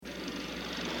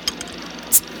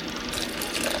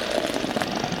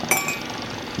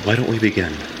Why don't we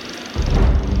begin?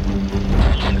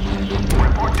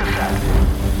 Report to set.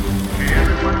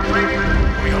 Everyone ready?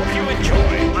 We hope you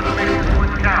enjoy. Let's make this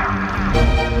one count.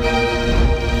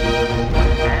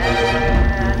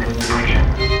 And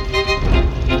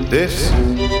action. This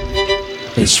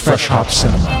is Fresh Hop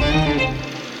Cinema.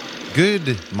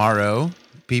 good morrow,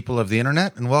 people of the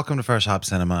internet, and welcome to Fresh Hop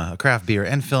Cinema, a craft beer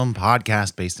and film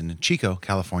podcast based in Chico,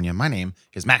 California. My name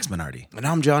is Max Minardi. And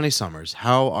I'm Johnny Summers.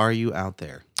 How are you out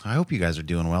there? I hope you guys are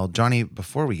doing well. Johnny,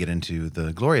 before we get into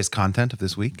the glorious content of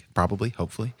this week, probably,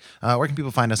 hopefully, where can people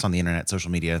find us on the internet,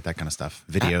 social media, that kind of stuff?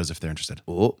 Videos, if they're interested.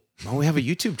 Oh, we have a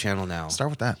YouTube channel now.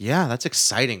 Start with that. Yeah, that's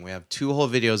exciting. We have 2 whole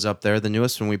videos up there. The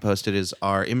newest one we posted is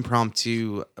our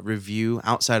impromptu review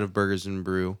outside of Burgers and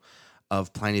Brew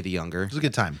of Pliny the Younger. It was a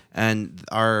good time. And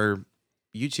our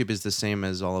YouTube is the same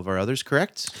as all of our others,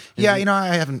 correct? Yeah,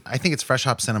 I think it's Fresh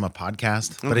Hop Cinema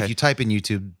Podcast, but Okay. if you type in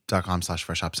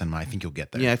youtube.com/Fresh Hop Cinema, I think you'll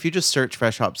get there. Yeah, if you just search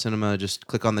Fresh Hop Cinema, just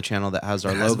click on the channel that has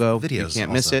our It has logo. videos You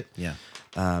can't miss also. it. Yeah.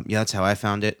 Yeah, that's how I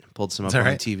found it. Pulled some up Is that on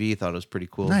my right? TV. Thought it was pretty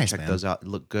cool. Nice, Check man. those out. It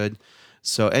looked good.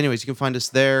 So anyways, you can find us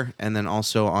there. And then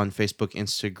also on Facebook,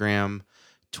 Instagram,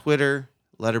 Twitter,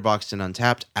 Letterboxd, and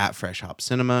Untapped at Fresh Hop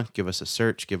Cinema. Give us a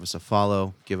search. Give us a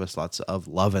follow. Give us lots of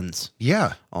lovin's.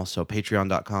 Yeah. Also,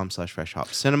 patreon.com/Fresh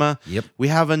Hop Cinema. Yep. We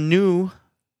have a new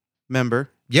member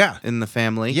Yeah. in the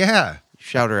family. Yeah.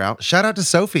 Shout her out. Shout out to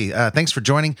Sophie. Thanks for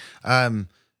joining. We'll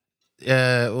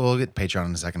get Patreon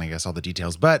in a second, I guess, all the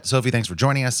details. But Sophie, thanks for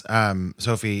joining us.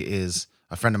 Sophie is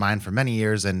a friend of mine for many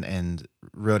years and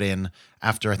wrote in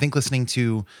after, I think, listening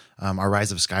to our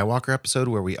Rise of Skywalker episode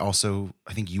where we also,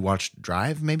 I think you watched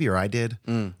Drive, maybe, or I did,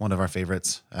 one of our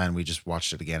favorites. And we just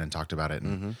watched it again and talked about it.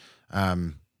 And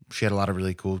she had a lot of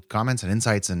really cool comments and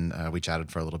insights, and we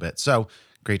chatted for a little bit. So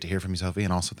great to hear from you, Sophie.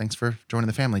 And also thanks for joining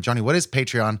the family. Johnny, what is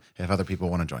Patreon if other people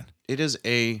want to join? It is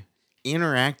a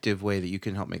interactive way that you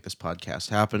can help make this podcast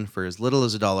happen for as little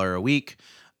as $1 a week,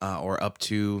 or up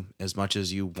to as much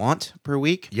as you want per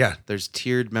week. Yeah. There's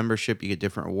tiered membership. You get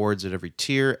different rewards at every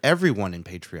tier. Everyone in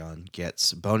Patreon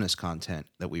gets bonus content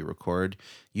that we record,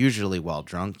 usually while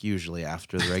drunk, usually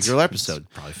after the regular episode.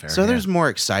 probably fair, So yeah. there's more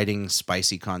exciting,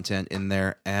 spicy content in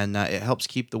there, and it helps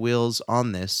keep the wheels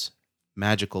on this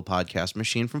magical podcast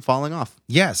machine from falling off.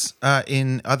 Yes.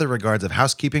 In other regards of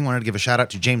housekeeping, wanted to give a shout out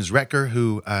to James Retker,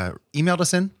 who emailed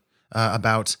us in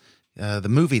about the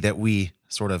movie that we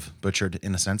sort of butchered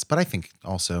in a sense, but I think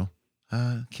also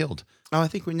killed. Oh, I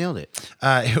think we nailed it.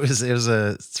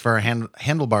 It's for a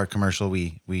handlebar commercial.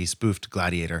 We spoofed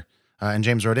Gladiator, and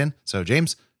James wrote in. So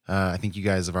James, I think you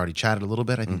guys have already chatted a little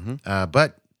bit. I think,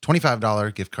 but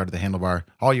 $25 gift card to the Handlebar,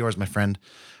 all yours, my friend.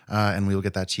 And we will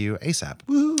get that to you ASAP.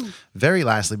 Woohoo! Very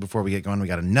lastly, before we get going, we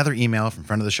got another email from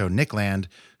friend of the show, Nick Land,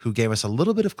 who gave us a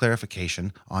little bit of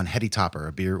clarification on Heady Topper,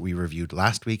 a beer we reviewed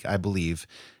last week, I believe.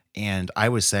 And I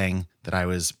was saying that I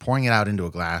was pouring it out into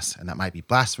a glass, and that might be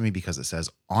blasphemy because it says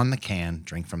on the can,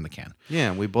 drink from the can.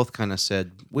 Yeah, we both kind of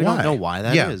said, we Why? don't know why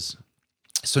that is. Yeah.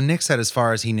 So Nick said as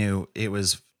far as he knew, it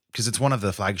was because it's one of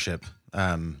the flagship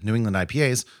New England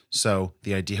IPAs. So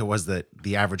the idea was that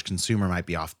the average consumer might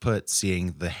be off-put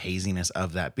seeing the haziness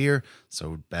of that beer.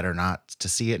 So better not to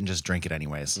see it and just drink it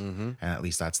anyways. And at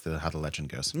least that's how the legend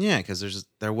goes. Yeah, because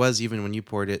there was, even when you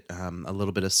poured it, a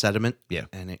little bit of sediment. Yeah.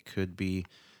 And it could be,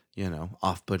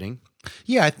 off-putting.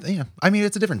 Yeah. I mean,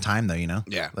 it's a different time though,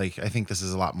 Yeah. Like I think this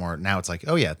is a lot more, now it's like,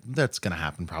 oh yeah, that's going to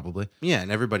happen probably. Yeah, and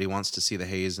everybody wants to see the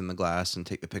haze in the glass and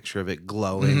take the picture of it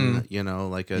glowing,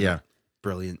 like a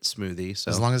brilliant smoothie.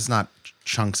 So As long as it's not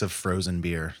chunks of frozen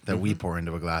beer that we pour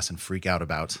into a glass and freak out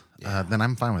about, then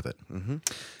I'm fine with it.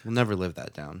 we'll never live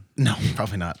that down. No,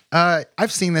 probably not.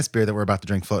 I've seen this beer that we're about to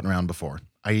drink floating around before.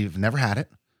 I've never had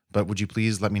it, but would you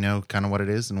please let me know kind of what it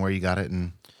is and where you got it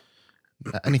and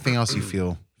anything else you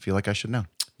feel like I should know?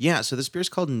 Yeah, so this beer is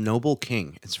called Noble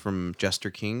King. It's from Jester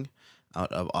King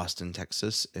out of Austin,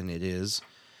 Texas, and it is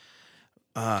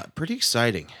pretty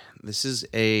exciting. This is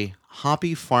a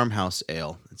hoppy farmhouse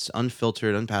ale. It's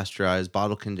unfiltered, unpasteurized,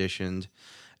 bottle conditioned,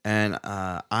 and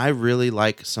I really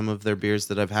like some of their beers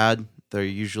that I've had. They're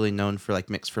usually known for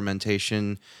like mixed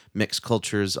fermentation, mixed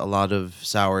cultures, a lot of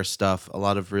sour stuff, a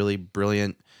lot of really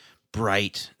brilliant,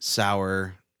 bright,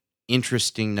 sour,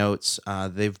 interesting notes.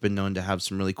 They've been known to have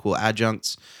some really cool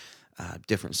adjuncts,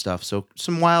 different stuff. So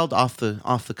some wild off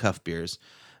the cuff beers.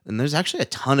 And there's actually a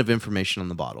ton of information on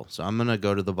the bottle. So I'm going to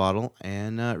go to the bottle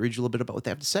and read you a little bit about what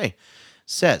they have to say.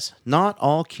 Says, not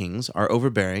all kings are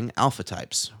overbearing alpha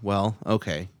types. Well,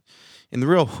 okay. In the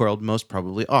real world, most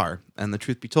probably are. And the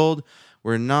truth be told,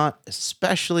 We're not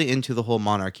especially into the whole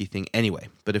monarchy thing anyway,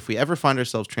 but if we ever find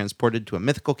ourselves transported to a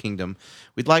mythical kingdom,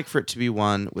 we'd like for it to be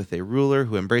one with a ruler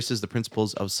who embraces the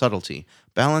principles of subtlety,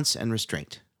 balance, and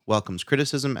restraint, welcomes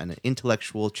criticism and an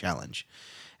intellectual challenge,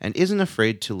 and isn't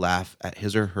afraid to laugh at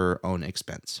his or her own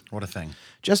expense. What a thing.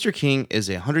 Jester King is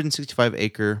a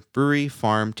 165-acre brewery,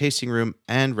 farm, tasting room,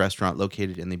 and restaurant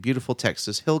located in the beautiful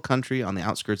Texas Hill Country on the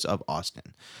outskirts of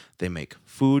Austin. They make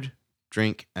food,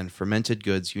 drink, and fermented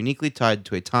goods uniquely tied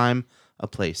to a time, a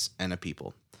place, and a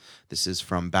people. This is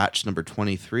from batch number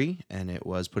 23, and it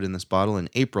was put in this bottle in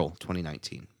April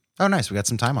 2019. Oh, nice. We got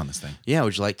some time on this thing. Yeah,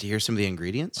 would you like to hear some of the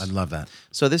ingredients? I'd love that.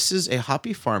 So this is a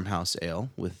hoppy farmhouse ale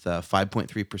with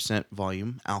 5.3%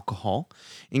 volume alcohol.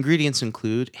 Ingredients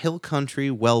include Hill Country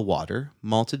well water,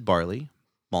 malted barley,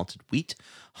 malted wheat,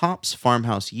 hops,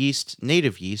 farmhouse yeast,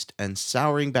 native yeast, and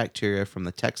souring bacteria from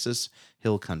the Texas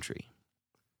Hill Country.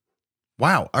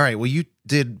 Wow. All right. Well, you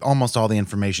did almost all the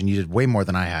information. You did way more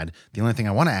than I had. The only thing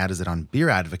I want to add is that on Beer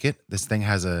Advocate, this thing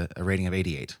has a rating of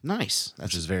 88, Nice.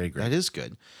 which is very great. That is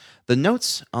good. The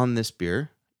notes on this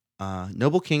beer,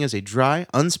 Noble King is a dry,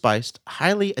 unspiced,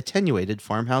 highly attenuated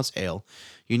farmhouse ale,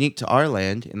 unique to our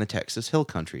land in the Texas Hill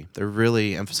Country. They're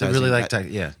really I emphasizing really like that,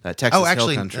 yeah. that Texas Oh,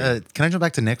 actually, Hill Country. can I jump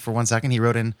back to Nick for 1 second? He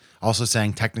wrote in also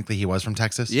saying technically he was from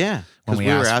Texas. Yeah, When because we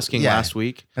were asked- asking yeah. last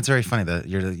week. That's very funny that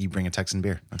you bring a Texan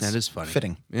beer. That is funny.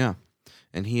 Fitting. Yeah,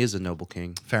 and he is a Noble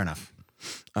King. Fair enough.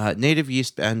 Native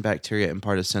yeast and bacteria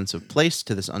impart a sense of place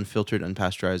to this unfiltered,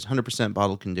 unpasteurized, 100%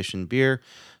 bottle conditioned beer.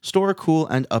 Store cool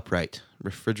and upright.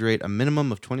 Refrigerate a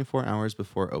minimum of 24 hours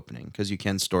before opening, because you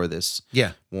can store this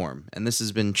Yeah. warm. And this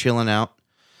has been chilling out.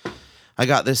 I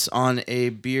got this on a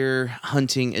beer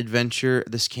hunting adventure.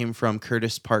 This came from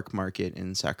Curtis Park Market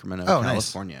in Sacramento, Oh, nice.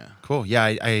 California. Cool. Yeah,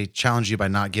 I challenged you by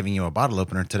not giving you a bottle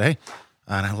opener today.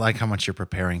 And I like how much you're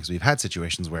preparing because we've had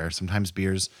situations where sometimes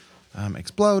beers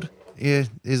explode. It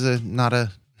is not the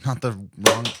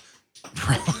wrong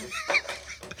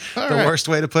the worst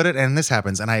way to put it. And this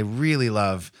happens. And I really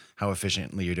love how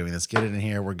efficiently you're doing this. Get it in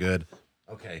here. We're good.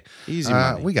 Okay. Easy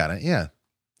money. We got it. Yeah.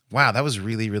 Wow, that was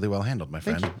really, really well handled, my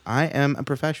friend. Thank you. I am a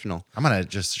professional. I'm gonna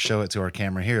just show it to our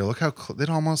camera here. Look how it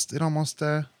almost.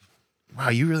 Wow,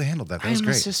 you really handled that. That I was am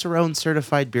a great. Cicerone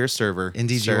certified beer server.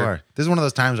 Indeed, sir. you are. This is one of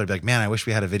those times where I'd be like, man, I wish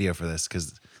we had a video for this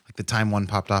because like the time one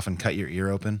popped off and cut your ear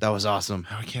open. That was awesome.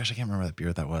 Oh, gosh, I can't remember that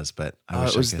beer that was, but I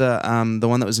wish It was I could. the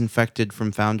one that was infected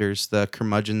from Founders, the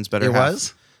Curmudgeon's Better It Half.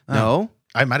 was? No,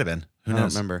 I might have been. Who I don't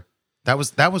knows? remember. That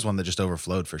was one that just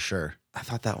overflowed for sure. I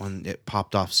thought that one, it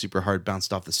popped off super hard,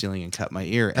 bounced off the ceiling and cut my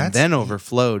ear, and That's- then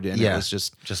overflowed, and Yeah. it was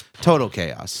just Just total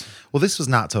chaos. well, this was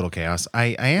not total chaos.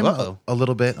 I am Uh-oh. a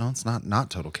little bit. Oh, it's not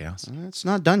total chaos. It's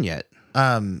not done yet.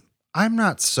 I'm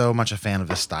not so much a fan of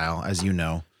this style, as you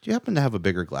know. Do you happen to have a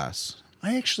bigger glass?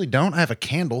 I actually don't. I have a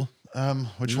candle,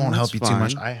 which won't help that's you too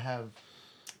much. fine.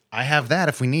 I have that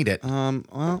if we need it.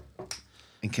 Well,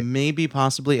 Okay. maybe,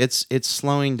 possibly. It's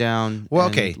slowing down. Well,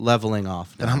 and okay. leveling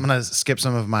off. Then now. I'm gonna skip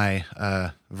some of my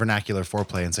vernacular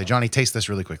foreplay and say, Johnny, taste this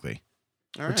really quickly.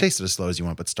 All Or right. taste it as slow as you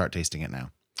want, but start tasting it now.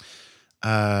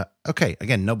 Okay,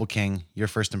 again, Noble King, your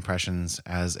first impressions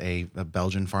as a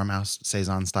Belgian farmhouse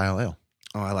saison style ale.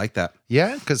 Oh, I like that.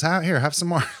 Yeah, because here, have some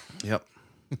more. Yep.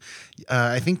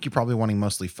 I think you're probably wanting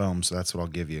mostly foam, so that's what I'll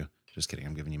give you. Just kidding,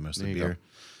 I'm giving you mostly There you beer.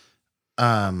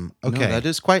 Okay, No, that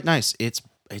is quite nice. It's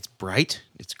bright.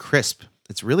 It's crisp.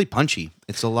 It's really punchy.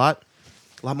 It's a lot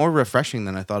more refreshing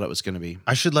than I thought it was going to be.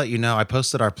 I should let you know, I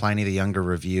posted our Pliny the Younger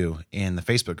review in the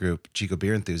Facebook group, Chico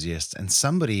Beer Enthusiasts, and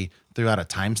somebody threw out a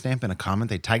timestamp in a comment.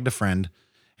 They tagged a friend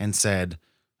and said,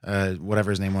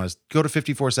 whatever his name was, go to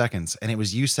 54 seconds. And it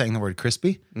was you saying the word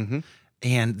crispy. Mm-hmm.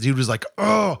 And dude was like,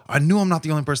 oh, I knew I'm not the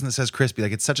only person that says crispy.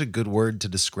 Like, it's such a good word to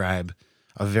describe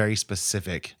a very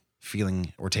specific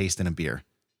feeling or taste in a beer.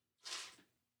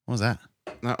 What was that?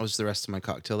 That was the rest of my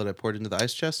cocktail that I poured into the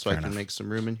ice chest, so Fair I can enough. make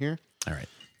some room in here. All right.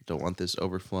 Don't want this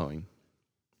overflowing.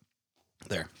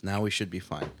 There. Now we should be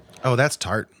fine. Oh, that's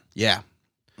tart. Yeah.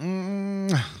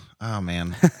 Oh,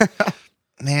 man.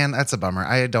 Man, that's a bummer.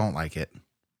 I don't like it.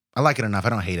 I like it enough. I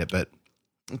don't hate it, but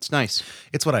It's nice.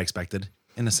 it's what I expected.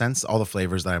 In a sense, all the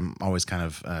flavors that I'm always kind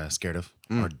of scared of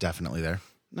are definitely there.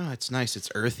 No, it's nice. It's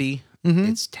earthy.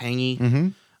 It's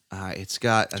tangy. It's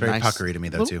got a very nice puckery to me,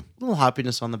 though, little, too. little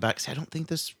hoppiness on the back. See, I don't think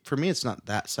this, for me, it's not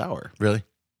that sour. Really?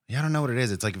 Yeah, I don't know what it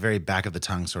is. It's like very back of the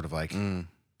tongue, sort of like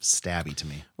stabby to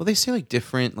me. Well, they say like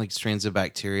different like strains of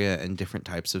bacteria and different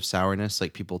types of sourness,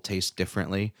 like people taste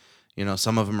differently. You know,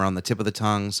 some of them are on the tip of the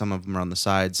tongue, some of them are on the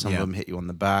sides, some Yeah. of them hit you on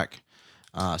the back,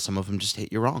 some of them just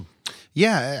hit you wrong.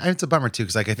 Yeah, it's a bummer too,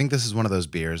 because like I think this is one of those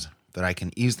beers that I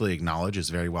can easily acknowledge is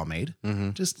very well made.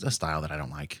 Just a style that I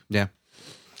don't like. Yeah.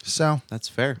 So That's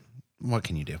fair. what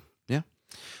can you do? Yeah.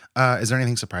 Is there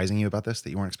anything surprising you about this that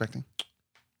you weren't expecting?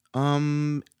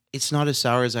 It's not as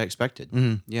sour as I expected.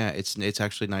 Mhm. Yeah, it's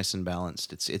actually nice and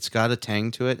balanced. It's got a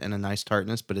tang to it and a nice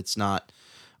tartness, but it's not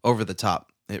over the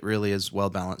top. It really is well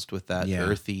balanced with that Yeah.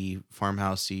 earthy,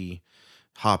 farmhousey,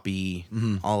 hoppy,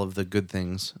 all of the good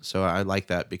things. So I like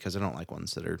that because I don't like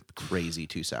ones that are crazy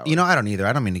too sour. You know, I don't either.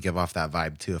 I don't mean to give off that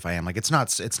vibe too. If I am like, it's not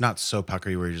so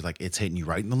puckery where you're just like it's hitting you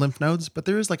right in the lymph nodes, but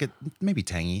there is like a maybe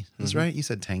tangy. That's right. You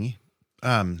said tangy.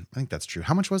 I think that's true.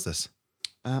 How much was this?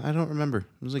 I don't remember. It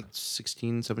was like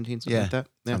 16, 17, something like that.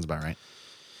 Yeah. Sounds about right.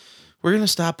 We're gonna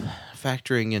stop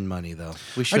factoring in money though.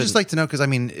 We should. I just like to know because I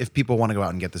mean, if people want to go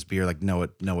out and get this beer, like know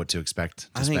what to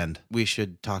expect to I think spend. we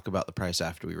should talk about the price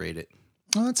after we rate it.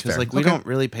 Oh, that's Because fair. like we Okay. don't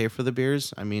really pay for the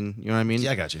beers. I mean, you know what I mean?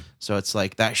 Yeah, I got you. So it's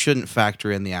like that shouldn't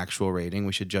factor in the actual rating.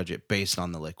 We should judge it based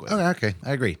on the liquid. Okay,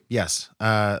 I agree. Yes,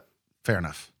 fair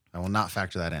enough. I will not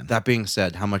factor that in. That being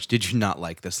said, how much did you not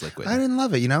like this liquid? I didn't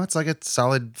love it. You know, it's like a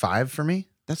solid 5 for me.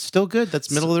 That's still good. That's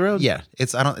middle of the road. Yeah,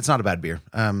 it's not a bad beer.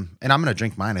 And I'm gonna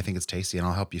drink mine. I think it's tasty, and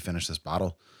I'll help you finish this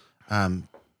bottle.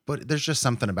 But there's just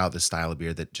something about this style of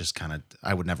beer that just kind of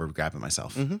I would never grab it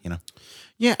myself. You know.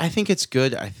 Yeah, I think it's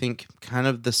good. I think kind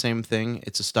of the same thing.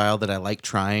 It's a style that I like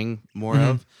trying more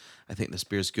of. I think this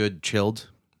beer's good chilled.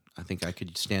 I think I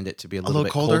could stand it to be a little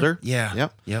bit colder. Yeah.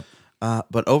 Yep.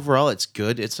 But overall, it's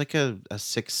good. It's like a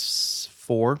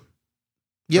 6.4.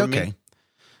 Yeah. for me. Okay.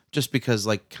 Just because,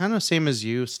 like, kind of same as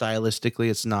you, stylistically,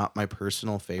 it's not my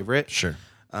personal favorite. Sure.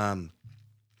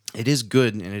 It is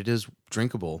good and it is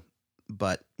drinkable,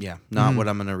 but yeah, not what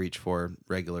I'm going to reach for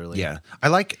regularly. Yeah, I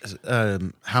like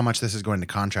how much this is going to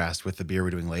contrast with the beer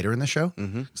we're doing later in the show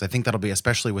because I think that'll be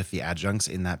especially with the adjuncts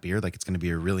in that beer. Like it's going to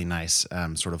be a really nice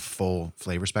sort of full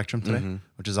flavor spectrum today,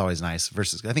 which is always nice.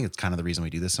 Versus, I think it's kind of the reason we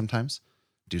do this sometimes.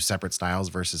 Do separate styles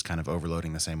versus kind of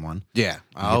overloading the same one. Yeah,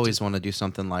 I always want to do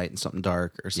something light and something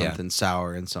dark, or something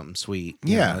sour and something sweet.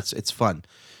 You Yeah. know, it's fun.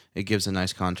 It gives a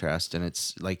nice contrast, and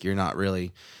it's like you're not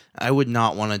really. I would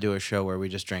not want to do a show where we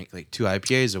just drank like 2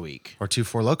 IPAs a week. Or 2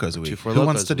 Four Locos a week. 2 Four Who Locos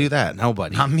wants to a do week. that?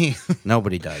 Nobody. Not me.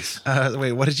 Nobody does.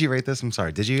 Wait, what did you rate this? I'm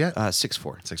sorry. Did you yet?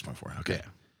 6.4. 6.4. Okay. Yeah.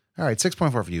 All right.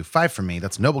 6.4 for you. 5 for me.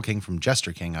 That's Noble King from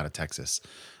Jester King out of Texas.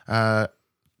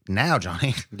 Now,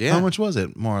 Johnny, Yeah. how much was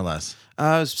it, more or less? It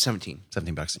was 17.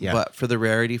 $17. Yeah. But for the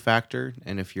rarity factor,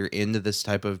 and if you're into this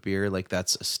type of beer, like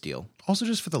that's a steal. Also,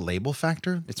 just for the label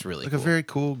factor, It's really like cool. a very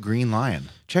cool green lion.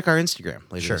 Check our Instagram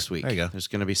later Sure. this week. There you go. There's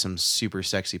going to be some super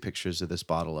sexy pictures of this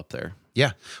bottle up there.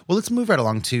 Yeah. Well, let's move right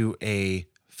along to a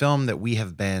film that we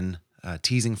have been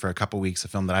teasing for a couple weeks, a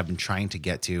film that I've been trying to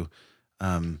get to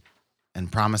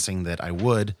and promising that I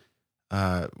would.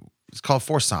 It's called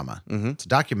For Sama. It's a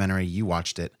documentary. You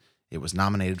watched it. It was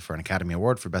nominated for an Academy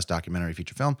Award for Best Documentary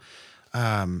Feature Film.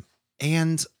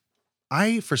 And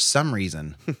I, for some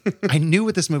reason, I knew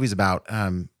what this movie's about.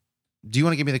 Do you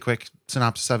want to give me the quick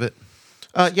synopsis of it?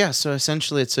 Yeah, so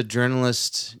essentially it's a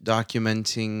journalist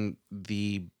documenting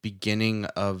the beginning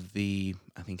of the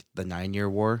 9-year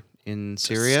war in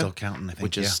Syria. Still counting, I think.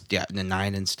 which is the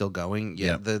 9 and still going.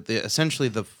 Yeah, Yeah. the essentially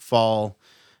the fall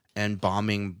and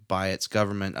bombing by its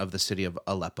government of the city of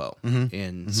Aleppo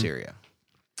in Syria.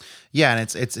 Yeah,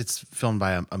 and it's filmed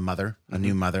by a mother, a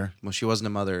new mother. Well, she wasn't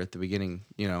a mother at the beginning,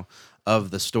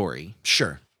 of the story.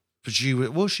 Sure. But she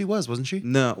was, wasn't she?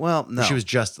 No, well, no, She was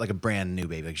just like a brand new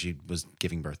baby. Like she was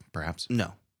giving birth, perhaps.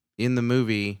 no. In the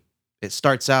movie, it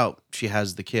starts out she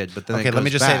has the kid, but then Okay, it let me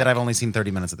goes just say back. that I've only seen 30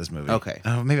 minutes of this movie. Okay.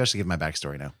 Maybe I should give my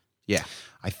backstory now. Yeah.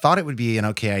 I thought it would be an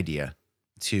okay idea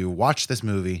to watch this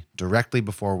movie directly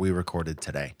before we recorded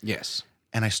today. Yes.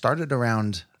 And I started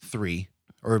around 3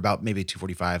 or about maybe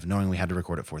 2:45, knowing we had to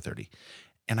record at 4:30.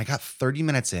 And I got 30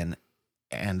 minutes in,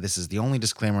 and this is the only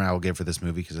disclaimer I will give for this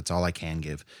movie because it's all I can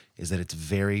give, is that it's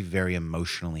very, very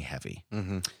emotionally heavy.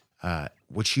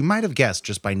 Which you might have guessed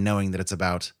just by knowing that it's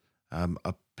about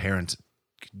a parent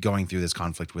going through this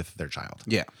conflict with their child.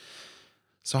 Yeah.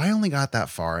 So I only got that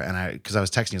far, and because I was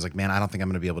texting you, I was like, man, I don't think I'm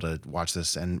going to be able to watch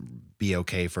this and be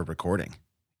okay for recording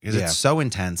because Yeah. it's so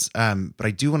intense. But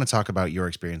I do want to talk about your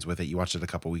experience with it. You watched it a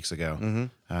couple weeks ago.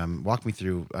 Walk me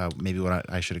through maybe what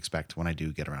I should expect when I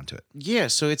do get around to it. Yeah,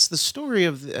 so it's the story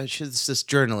of she's this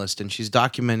journalist, and she's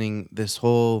documenting this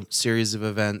whole series of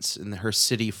events in her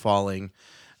city falling,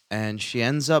 and she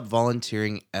ends up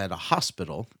volunteering at a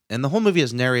hospital, and the whole movie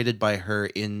is narrated by her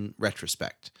in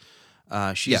retrospect.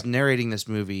 She's narrating this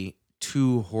movie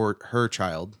to her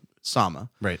child, Sama,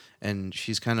 Right. and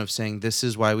she's kind of saying, "This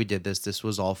is why we did this. This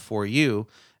was all for you."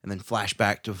 And then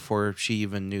flashback to before she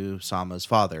even knew Sama's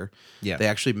father. Yeah. They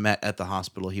actually met at the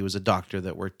hospital. He was a doctor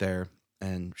that worked there.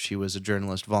 and she was a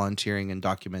journalist volunteering and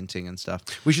documenting and stuff.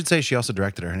 We should say she also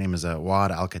directed her. Her name is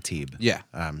Wad Al-Khatib. Yeah.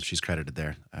 She's credited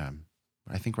there.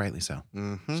 I think rightly so.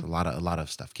 Mm-hmm. So a lot of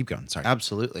stuff. Keep going. Sorry.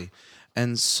 Absolutely.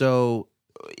 And so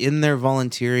in their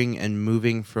volunteering and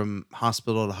moving from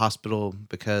hospital to hospital,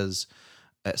 because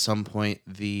at some point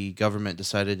the government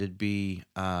decided it'd be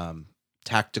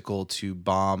tactical to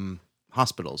bomb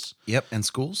hospitals. Yep. And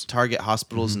schools. Target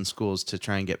hospitals and schools to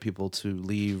try and get people to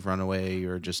leave, run away,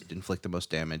 or just inflict the most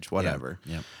damage, whatever.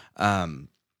 Yep.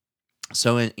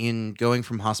 So in going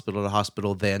from hospital to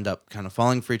hospital, they end up kind of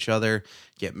falling for each other,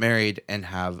 get married, and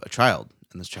have a child.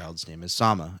 And this child's name is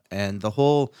Sama. And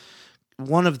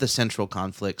one of the central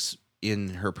conflicts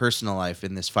in her personal life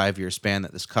in this 5-year span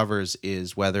that this covers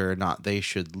is whether or not they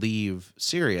should leave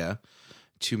Syria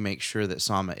to make sure that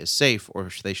Sama is safe, or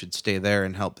if they should stay there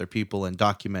and help their people and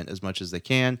document as much as they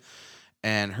can.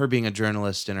 And her being a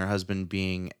journalist and her husband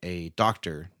being a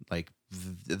doctor, like,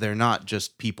 they're not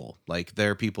just people. Like,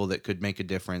 they're people that could make a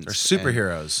difference. They're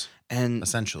superheroes. And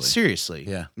essentially. Seriously.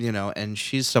 Yeah. You know, and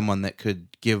she's someone that could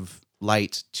give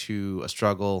light to a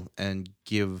struggle and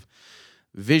give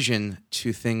vision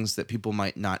to things that people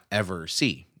might not ever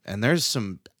see. And there's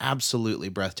some absolutely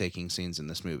breathtaking scenes in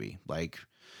this movie. Like,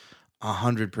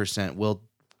 100% will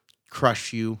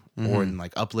crush you or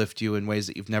like uplift you in ways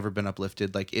that you've never been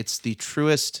uplifted. Like, it's the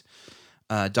truest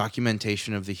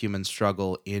documentation of the human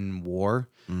struggle in war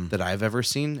that I've ever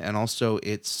seen. And also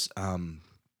it's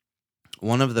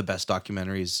one of the best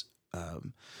documentaries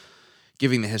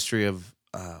giving the history of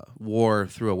war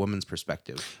through a woman's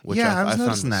perspective, which I was I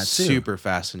noticing found that too. super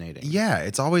fascinating. Yeah,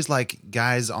 it's always like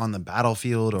guys on the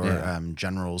battlefield or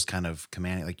generals kind of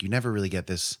commanding. Like, you never really get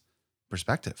this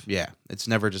perspective. Yeah, it's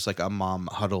never just like a mom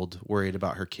huddled, worried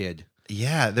about her kid.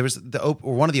 Yeah, there was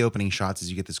one of the opening shots is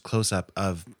you get this close up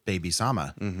of baby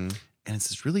Sama, and it's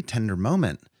this really tender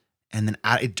moment, and then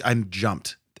I'm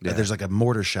jumped. Yeah. There's like a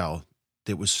mortar shell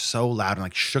that was so loud and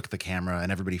like shook the camera, and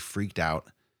everybody freaked out.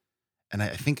 And I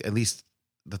think at least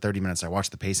the 30 minutes I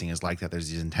watched, the pacing is like that. There's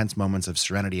these intense moments of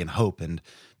serenity and hope, and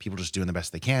people just doing the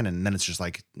best they can, and then it's just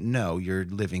like, no, you're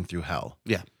living through hell.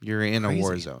 Yeah, you're in Crazy. a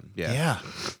war zone. Yeah.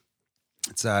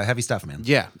 It's heavy stuff, man.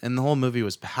 Yeah, and the whole movie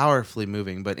was powerfully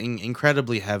moving, but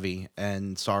incredibly heavy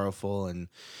and sorrowful, and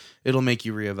it'll make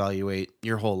you reevaluate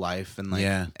your whole life and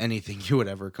like anything you would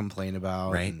ever complain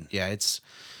about. Right. And yeah, it's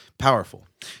powerful.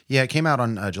 Yeah, it came out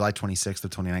on July 26th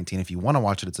of 2019. If you want to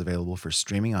watch it, it's available for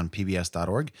streaming on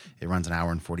pbs.org. It runs an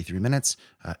hour and 43 minutes.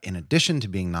 In addition to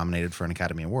being nominated for an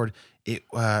Academy Award, it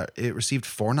received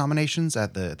 4 nominations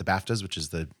at the BAFTAs, which is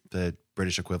the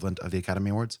British equivalent of the Academy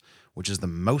Awards, which is the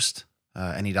most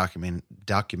any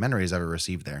documentary has ever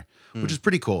received there, which is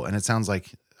pretty cool. And it sounds like,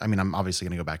 I mean, I'm obviously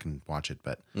going to go back and watch it,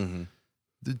 but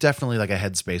definitely like a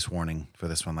headspace warning for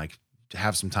this one. Like,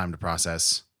 have some time to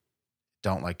process.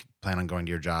 Don't like plan on going to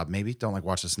your job. Maybe don't like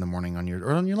watch this in the morning on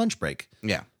your lunch break.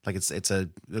 Yeah. Like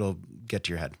it'll get to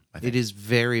your head. I think. It is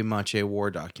very much a war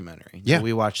documentary. Yeah. So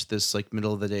we watched this like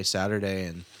middle of the day Saturday,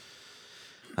 and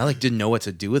I like didn't know what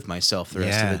to do with myself the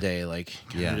rest of the day. Like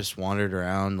kind of just wandered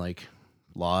around, like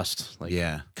lost, like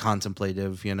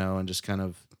contemplative, you know, and just kind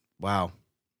of, wow.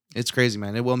 It's crazy,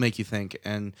 man. It will make you think,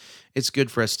 and it's good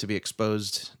for us to be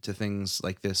exposed to things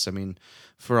like this. I mean,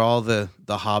 for all the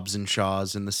Hobbs and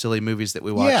Shaws and the silly movies that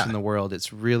we watch in the world,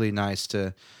 it's really nice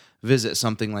to visit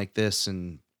something like this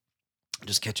and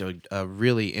just catch a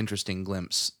really interesting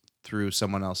glimpse through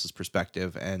someone else's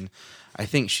perspective. And I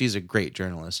think she's a great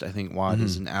journalist. I think Wad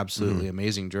is an absolutely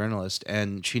amazing journalist,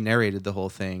 and she narrated the whole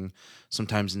thing,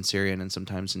 sometimes in Syrian and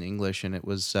sometimes in English, and it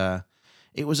was a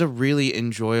really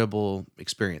enjoyable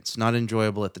experience. Not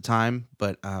enjoyable at the time,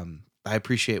 but I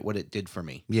appreciate what it did for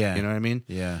me. Yeah. You know what I mean?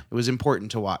 Yeah. It was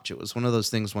important to watch. It was one of those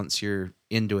things, once you're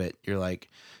into it, you're like,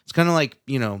 it's kind of like,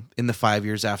 you know, in the 5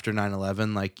 years after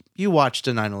 9/11, like you watched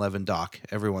a 9/11 doc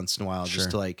every once in a while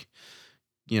just to like,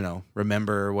 you know,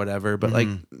 remember or whatever. But like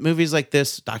movies like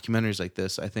this, documentaries like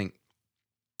this, I think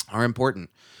are important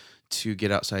to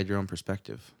get outside your own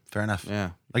perspective. Fair enough.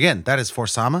 Yeah. Again, that is For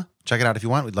Sama. Check it out if you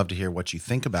want. We'd love to hear what you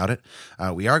think about it.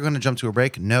 We are going to jump to a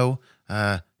break. No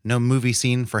movie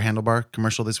scene for Handlebar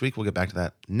commercial this week. We'll get back to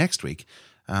that next week.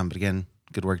 But again,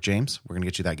 good work, James. We're going to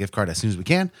get you that gift card as soon as we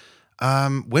can.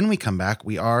 When we come back,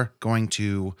 we are going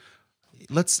to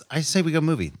I say we go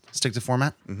movie. Stick to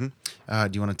format. Do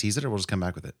you want to tease it, or we'll just come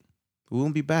back with it? We will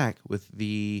be back with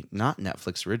the not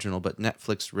Netflix original, but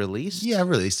Netflix released. Yeah,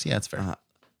 release. Yeah, it's fair.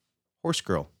 Horse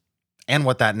Girl. And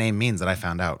what that name means that I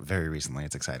found out very recently.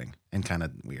 It's exciting and kind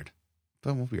of weird.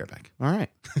 But we'll be right back. All right.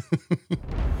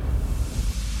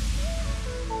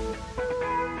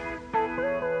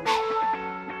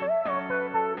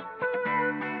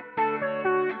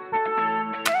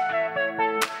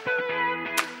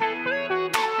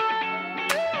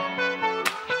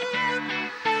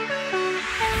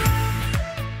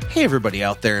 Hey, everybody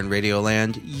out there in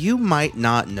Radioland, you might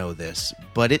not know this,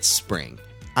 but it's spring.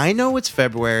 I know it's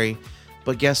February,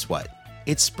 but guess what?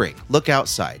 It's spring. Look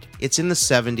outside. It's in the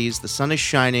 70s, the sun is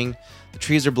shining, the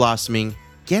trees are blossoming.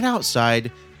 Get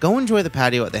outside, go enjoy the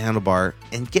patio at the Handlebar,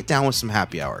 and get down with some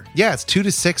happy hour. Yeah, it's 2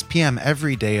 to 6 p.m.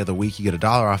 every day of the week. You get $1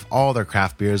 off all their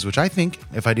craft beers, which I think,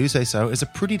 if I do say so, is a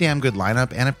pretty damn good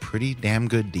lineup and a pretty damn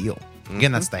good deal.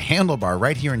 Again, that's the Handlebar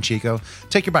right here in Chico.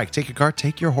 Take your bike, take your car,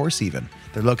 take your horse even.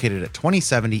 They're located at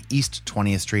 2070 East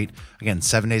 20th Street. Again,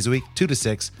 7 days a week, 2 to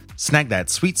 6. Snag that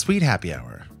sweet, sweet happy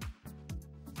hour.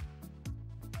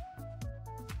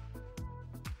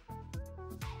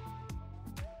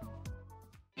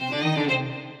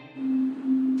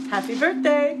 Happy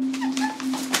birthday.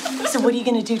 So what are you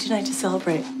going to do tonight to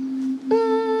celebrate?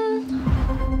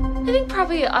 I think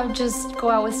probably I'll just go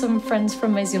out with some friends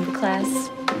from my Zumba class.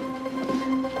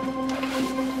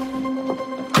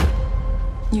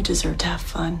 You deserve to have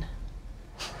fun.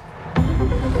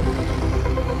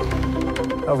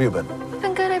 How have you been?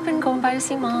 Been good. I've been going by to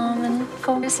see Mom and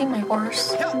going to see my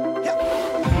horse.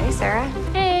 Hey, Sarah.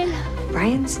 Hey.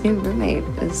 Brian's new roommate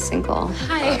is single.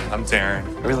 Hi. I'm Darren.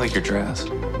 I really like your dress.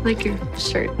 Like your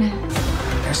shirt.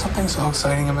 There's something so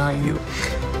exciting about you.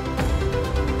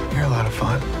 You're a lot of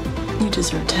fun. You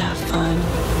deserve to have fun.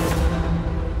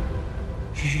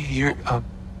 You're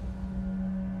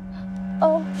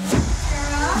Oh.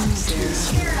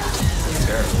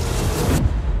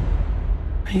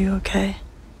 Are you okay?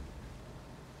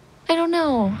 I don't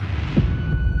know.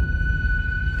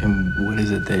 And what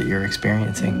is it that you're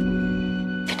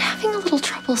experiencing? Been having a little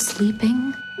trouble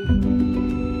sleeping.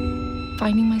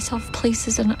 Finding myself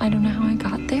places and I don't know how I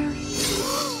got there.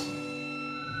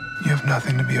 You have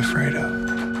nothing to be afraid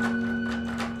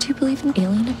of. Do you believe in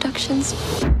alien abductions?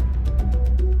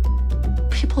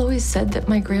 People always said that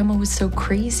my grandma was so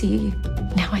crazy.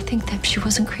 Now I think that she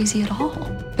wasn't crazy at all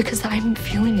because I'm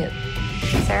feeling it.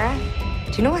 Sarah,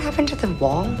 do you know what happened to the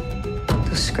wall?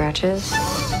 Those scratches?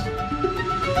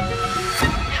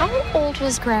 How old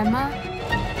was Grandma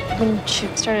when she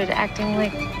started acting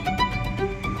like...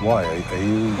 Why? Are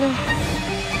you...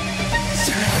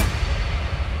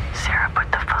 Sarah,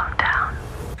 put the phone down.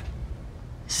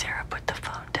 Sarah, put the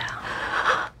phone down.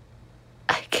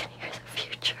 I can hear the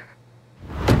future.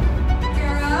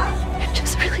 I'm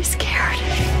just really scared.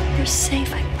 You're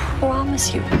safe, I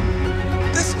promise you.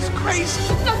 This is crazy.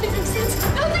 Nothing makes sense.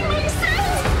 Nothing makes sense.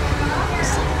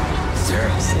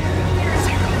 Sarah.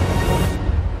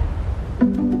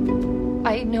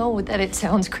 I know that it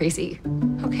sounds crazy,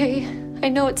 okay? I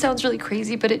know it sounds really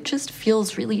crazy, but it just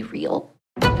feels really real.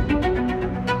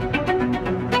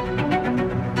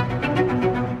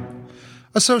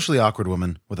 A socially awkward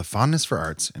woman with a fondness for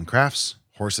arts and crafts,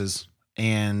 horses,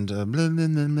 and I'm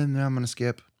going to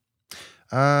skip.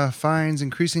 Finds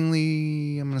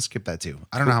increasingly. I'm going to skip that too.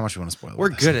 I don't know how much we want to spoil. We're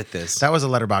with good at this. That was a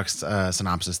Letterboxd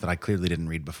synopsis that I clearly didn't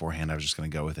read beforehand. I was just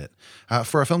going to go with it.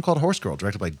 For a film called Horse Girl,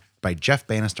 directed by Jeff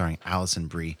Bana, starring Allison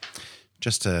Brie.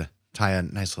 Just to tie a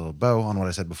nice little bow on what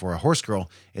I said before, a horse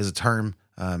girl is a term.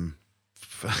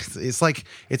 It's like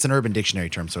it's an Urban Dictionary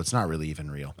term, so it's not really even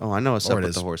real. Oh, I know what's Or up it with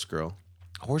is. the horse girl.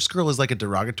 Horse girl is like a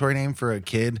derogatory name for a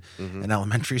kid in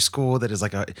elementary school that is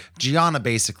like a Gianna.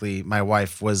 Basically, my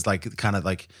wife was like kind of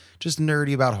like just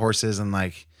nerdy about horses and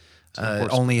like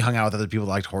only hung out with other people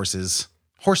that liked horses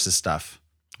stuff.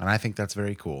 And I think that's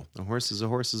very cool. A horse is a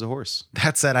horse is a horse.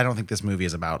 That said, I don't think this movie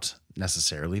is about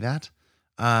necessarily that.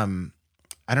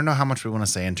 I don't know how much we want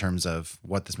to say in terms of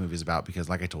what this movie is about because,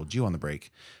 like I told you on the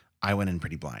break, I went in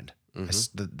pretty blind.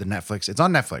 The Netflix, it's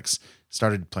on Netflix,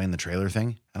 started playing the trailer thing.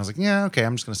 And I was like, yeah, okay,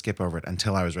 I'm just going to skip over it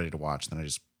until I was ready to watch. Then I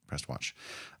just pressed watch.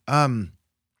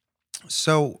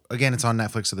 So again, it's on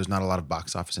Netflix, so there's not a lot of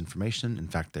box office information. In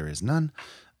fact, there is none.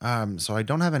 So I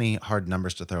don't have any hard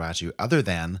numbers to throw at you other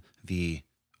than the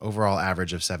overall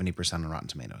average of 70% on Rotten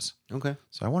Tomatoes. Okay.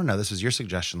 So I want to know, this was your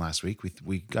suggestion last week.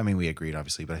 We agreed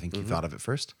obviously, but I think you thought of it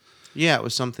first. Yeah, it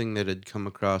was something that had come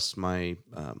across my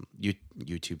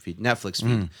YouTube feed, Netflix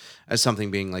feed, as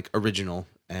something being like original,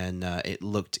 and it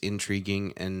looked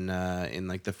intriguing. And in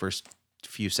like the first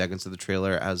few seconds of the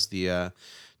trailer, as the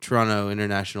Toronto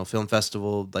International Film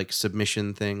Festival like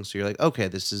submission thing, so you're like, okay,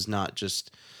 this is not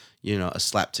just a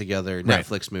slap together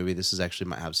Netflix movie. This is actually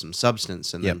might have some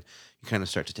substance, and then you kind of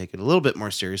start to take it a little bit more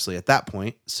seriously at that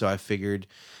point. So I figured,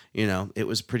 it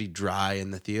was pretty dry in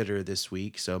the theater this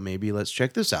week, so maybe let's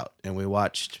check this out. And we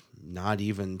watched not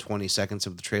even 20 seconds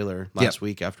of the trailer last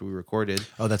week after we recorded.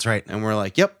 Oh, that's right. And we're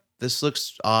like, yep, this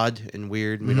looks odd and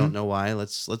weird. And we don't know why.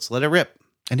 Let's let it rip.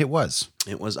 And it was.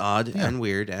 It was odd and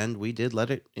weird, and we did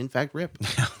let it, in fact, rip.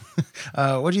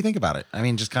 What do you think about it? I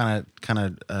mean, just kind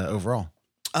of overall.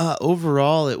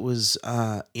 Overall, it was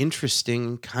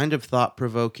interesting, kind of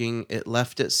thought-provoking. It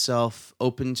left itself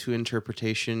open to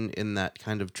interpretation in that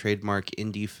kind of trademark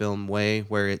indie film way,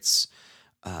 where it's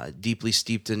deeply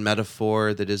steeped in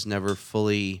metaphor that is never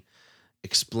fully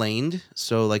explained.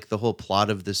 So, like, the whole plot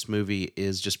of this movie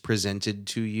is just presented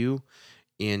to you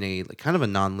in a kind of a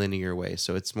non-linear way.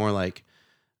 So it's more like,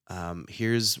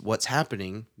 here's what's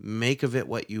happening. Make of it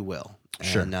what you will.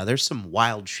 Sure. And there's some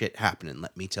wild shit happening.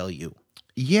 Let me tell you.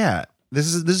 Yeah,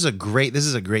 this is a great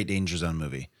Danger Zone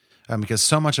movie, because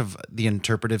so much of the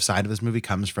interpretive side of this movie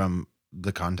comes from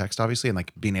the context, obviously, and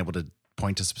like being able to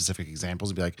point to specific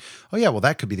examples and be like, oh yeah, well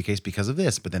that could be the case because of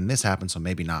this, but then this happened, so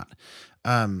maybe not.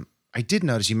 I did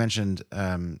notice you mentioned,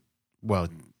 well,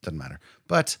 it doesn't matter,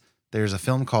 but there's a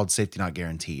film called Safety Not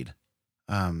Guaranteed,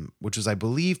 which was, I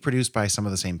believe, produced by some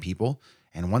of the same people.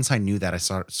 And once I knew that, I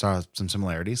saw some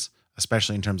similarities,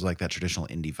 especially in terms of like that traditional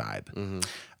indie vibe.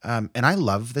 Mm-hmm. And I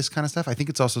love this kind of stuff. I think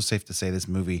it's also safe to say this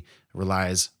movie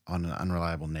relies on an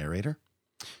unreliable narrator.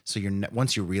 So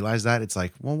once you realize that, it's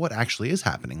like, well, what actually is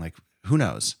happening? Like, who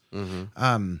knows?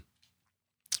 Mm-hmm.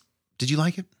 Did you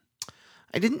like it?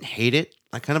 I didn't hate it.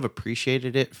 I kind of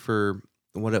appreciated it for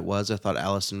what it was. I thought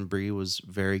Alison Brie was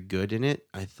very good in it.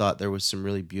 I thought there was some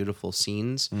really beautiful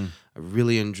scenes. I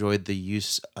really enjoyed the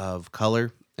use of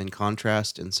color and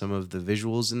contrast in some of the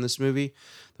visuals in this movie.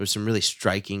 There were some really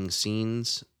striking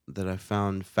scenes that I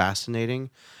found fascinating.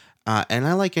 And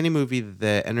I like any movie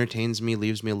that entertains me,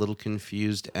 leaves me a little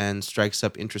confused, and strikes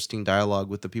up interesting dialogue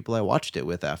with the people I watched it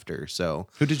with after. So,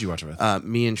 who did you watch it with?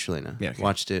 Me and Shalina. Yeah, okay.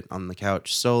 Watched it on the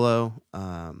couch solo.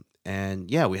 And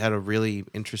yeah, we had a really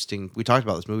interesting. We talked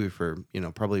about this movie for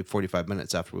probably 45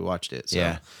 minutes after we watched it. So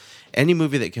yeah. Any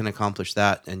movie that can accomplish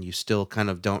that, and you still kind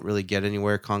of don't really get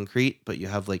anywhere concrete, but you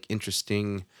have like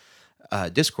interesting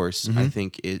discourse, I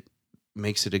think it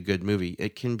makes it a good movie.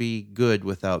 It can be good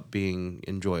without being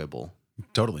enjoyable.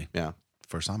 Totally. Yeah.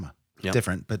 For Sama. Yeah.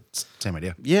 Different, but same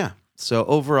idea. Yeah. So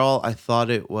overall, I thought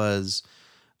it was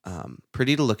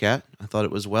pretty to look at. I thought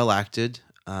it was well acted.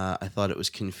 I thought it was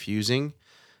confusing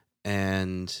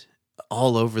and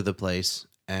all over the place,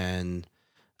 and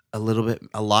a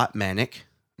lot manic,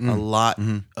 a lot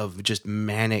of just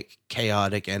manic,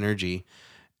 chaotic energy,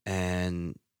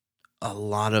 and a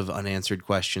lot of unanswered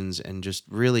questions, and just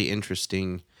really an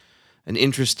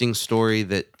interesting story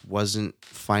that wasn't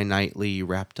finitely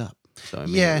wrapped up. So I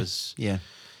mean,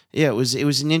 it was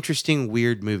an interesting,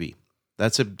 weird movie.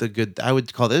 That's I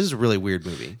would call this a really weird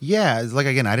movie. Yeah, it's like,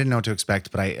 again, I didn't know what to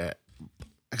expect, but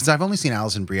because I've only seen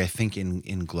Alison Brie, I think,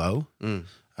 in Glow.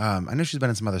 I know she's been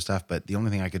in some other stuff, but the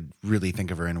only thing I could really think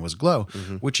of her in was Glow,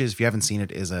 which is, if you haven't seen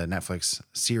it, is a Netflix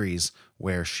series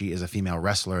where she is a female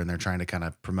wrestler and they're trying to kind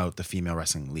of promote the female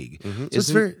wrestling league. So it's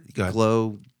very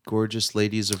Glow, Gorgeous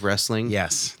Ladies of Wrestling.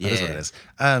 Yes, that is what it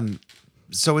is.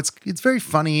 So it's very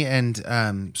funny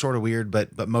and sort of weird,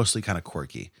 but mostly kind of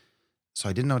quirky. So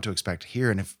I didn't know what to expect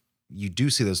here, and if you do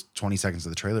see those 20 seconds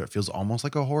of the trailer, it feels almost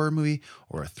like a horror movie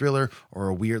or a thriller or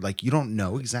a weird, like, you don't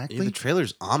know exactly. Yeah, the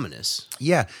trailer's ominous.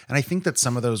 Yeah. And I think that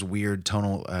some of those weird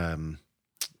tonal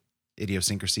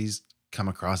idiosyncrasies come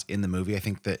across in the movie. I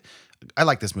think that I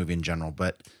like this movie in general,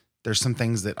 but there's some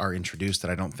things that are introduced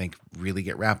that I don't think really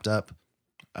get wrapped up.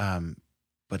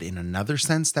 But in another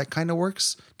sense, that kind of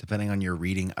works depending on your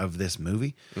reading of this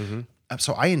movie.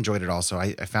 So I enjoyed it also.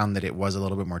 I found that it was a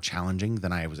little bit more challenging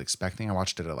than I was expecting. I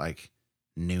watched it at like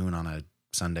noon on a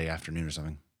Sunday afternoon or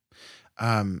something.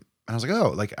 And I was like, oh,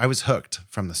 like, I was hooked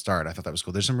from the start. I thought that was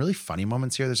cool. There's some really funny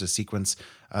moments here. There's a sequence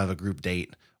of a group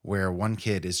date where one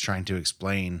kid is trying to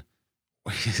explain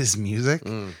his music.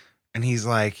 And he's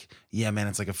like, yeah, man,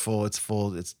 it's like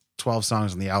it's 12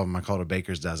 songs on the album. I call it a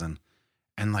baker's dozen.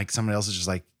 And like somebody else is just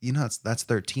like, that's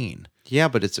 13. Yeah,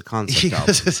 but it's a concept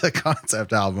album. It's a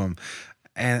concept album.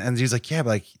 And he's like, yeah, but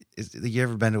like, you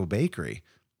ever been to a bakery?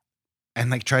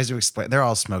 And like tries to explain. They're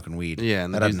all smoking weed. Yeah,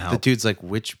 and that doesn't help. The dude's like,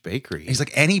 which bakery? He's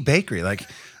like, any bakery. Like,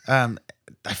 I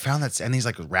found that, and he's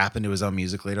like rapping to his own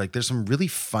music later. Like, there's some really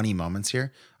funny moments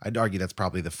here. I'd argue that's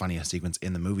probably the funniest sequence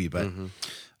in the movie. But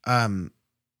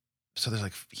so there's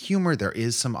like humor. There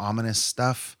is some ominous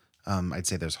stuff. I'd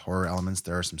say there's horror elements.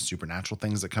 There are some supernatural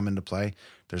things that come into play.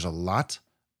 There's a lot.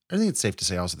 I think it's safe to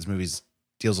say also this movie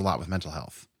deals a lot with mental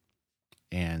health.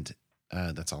 And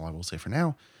that's all I will say for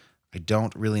now. I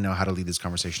don't really know how to lead this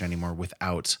conversation anymore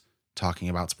without talking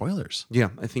about spoilers. Yeah,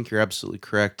 I think you're absolutely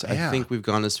correct. Yeah. I think we've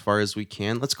gone as far as we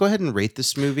can. Let's go ahead and rate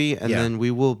this movie, and then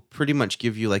we will pretty much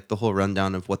give you like the whole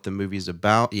rundown of what the movie's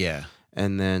about. Yeah.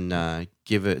 And then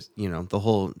give it, the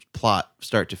whole plot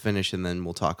start to finish, and then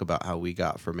we'll talk about how we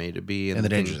got from A to B. In the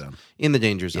danger zone. In the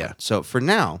danger zone. Yeah. So for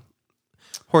now,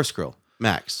 Horse Girl,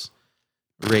 Max,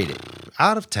 Rate it.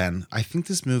 Out of 10, I think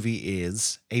this movie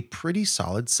is a pretty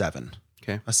solid 7.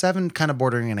 Okay. A 7, kind of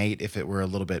bordering an 8 if it were a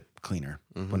little bit cleaner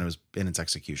when it was in its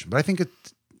execution. But I think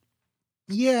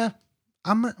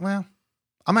I'm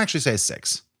actually say a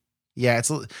 6. Yeah,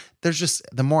 there's just,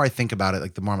 the more I think about it,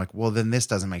 like the more I'm like, well, then this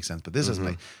doesn't make sense, but this doesn't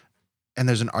make, and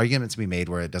there's an argument to be made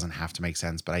where it doesn't have to make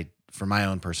sense. But for my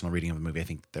own personal reading of the movie, I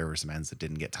think there were some ends that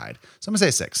didn't get tied. So I'm gonna say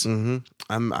a 6.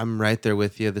 I'm right there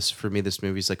with you. For me, this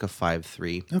movie's like a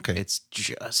 5.3. Okay. It's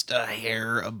just a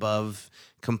hair above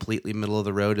completely middle of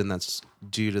the road, and that's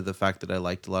due to the fact that I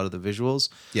liked a lot of the visuals.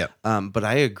 Yeah. But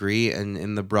I agree, and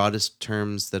in the broadest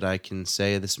terms that I can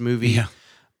say, this movie,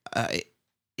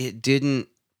 it didn't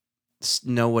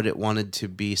know what it wanted to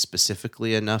be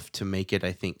specifically enough to make it,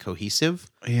 I think,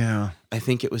 cohesive. Yeah. I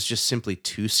think it was just simply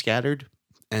too scattered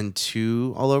and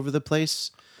too all over the place.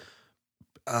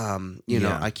 You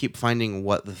know, I keep finding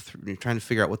what trying to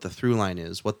figure out what the through line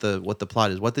is, what the plot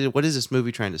is, what is this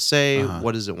movie trying to say,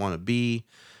 what does it want to be,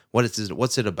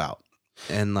 what's it about,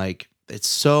 and like it's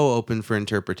so open for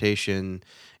interpretation.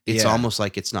 It's almost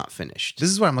like it's not finished. This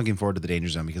is what I'm looking forward to the Danger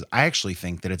Zone, because I actually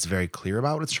think that it's very clear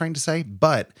about what it's trying to say,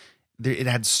 but it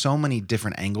had so many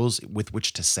different angles with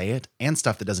which to say it and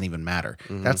stuff that doesn't even matter.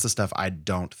 That's the stuff I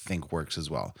don't think works as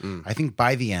well. I think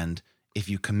by the end, if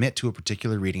you commit to a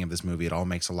particular reading of this movie, it all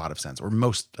makes a lot of sense, or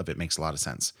most of it makes a lot of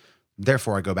sense.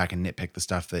 Therefore, I go back and nitpick the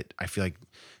stuff that I feel like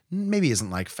maybe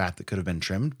isn't like fat that could have been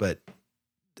trimmed, but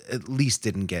at least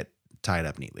didn't get tied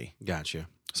up neatly. Gotcha.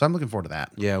 So I'm looking forward to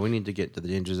that. Yeah, we need to get to the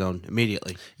Danger Zone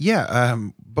immediately. Yeah,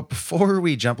 but before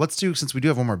we jump, since we do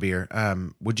have one more beer,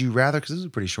 would you rather, because this is a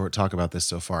pretty short talk about this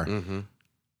so far,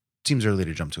 seems early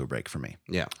to jump to a break for me.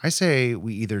 Yeah. I say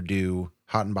we either do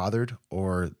Hot and Bothered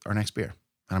or our next beer,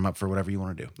 and I'm up for whatever you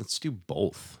want to do. Let's do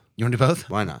both. You want to do both?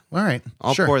 Why not? All right.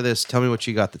 I'll sure. pour this. Tell me what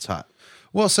you got that's hot.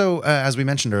 Well, so as we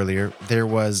mentioned earlier, there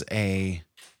was a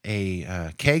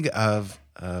keg of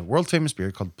world famous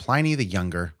beer called Pliny the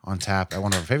Younger on tap at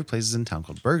one of our favorite places in town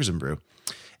called Burgers and Brew.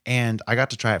 And I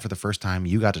got to try it for the first time.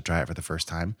 You got to try it for the first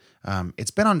time.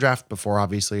 It's been on draft before,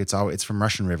 obviously. It's from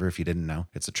Russian River, if you didn't know.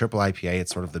 It's a triple IPA.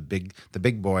 It's sort of the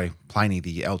big boy, Pliny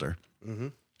the Elder.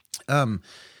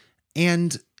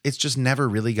 And it's just never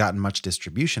really gotten much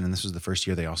distribution. And this was the first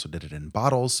year they also did it in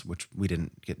bottles, which we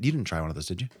didn't get. You didn't try one of those,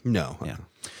 did you? No. Yeah.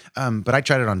 But I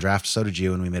tried it on draft. So did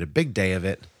you. And we made a big day of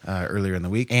it earlier in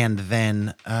the week. And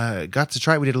then got to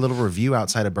try it. We did a little review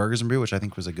outside of Burgers and Brew, which I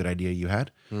think was a good idea you had.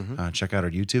 Check out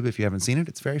our YouTube if you haven't seen it.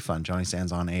 It's very fun. Johnny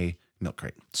stands on a milk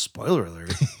crate. Spoiler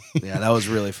alert. Yeah, that was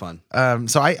really fun.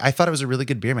 So I thought it was a really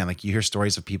good beer, man. Like you hear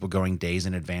stories of people going days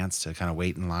in advance to kind of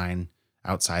wait in line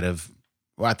outside of,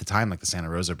 well, at the time, like the Santa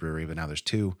Rosa Brewery, but now there's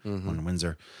two, one in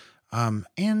Windsor.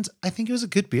 And I think it was a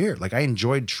good beer. Like I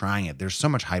enjoyed trying it. There's so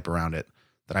much hype around it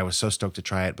that I was so stoked to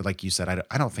try it. But like you said,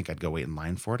 I don't think I'd go wait in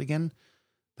line for it again.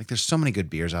 Like there's so many good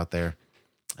beers out there.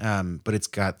 But it's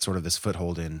got sort of this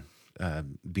foothold in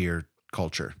beer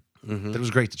culture that was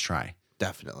great to try.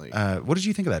 Definitely. What did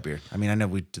you think of that beer? I mean, I know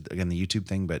we did, again, the YouTube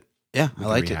thing, but yeah, we I can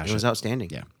liked it. rehash It was outstanding.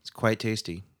 Yeah. It's quite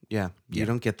tasty. Yeah. You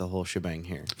don't get the whole shebang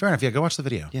here. Fair enough. Yeah, go watch the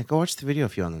video. Yeah, go watch the video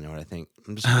if you want to know what I think.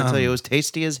 I'm just going to tell you it was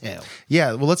tasty as hell.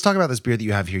 Yeah, well, let's talk about this beer that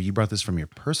you have here. You brought this from your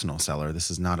personal cellar.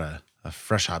 This is not a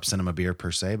fresh hop cinema beer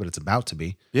per se, but it's about to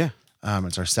be. Yeah.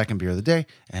 It's our second beer of the day,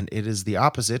 and it is the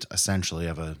opposite, essentially,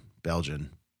 of a Belgian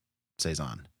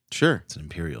Saison. Sure. It's an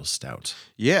Imperial Stout.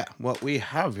 Yeah. What we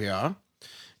have here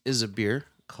is a beer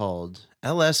called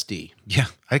LSD. Yeah,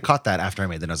 I caught that after I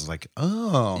made the notes. I was like,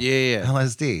 oh, Yeah.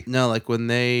 LSD. No, like when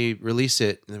they release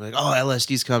it, they're like, oh,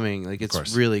 LSD's coming. Like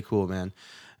it's really cool, man.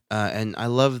 And I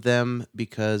love them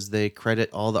because they credit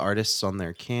all the artists on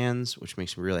their cans, which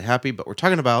makes me really happy. But we're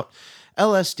talking about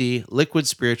LSD, Liquid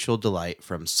Spiritual Delight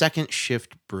from Second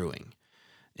Shift Brewing.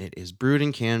 It is brewed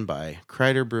and canned by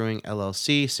Kreider Brewing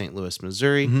LLC, St. Louis,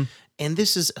 Missouri. And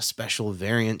this is a special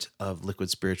variant of Liquid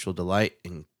Spiritual Delight,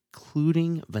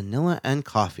 including vanilla and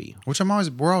coffee. Which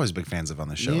we're always big fans of on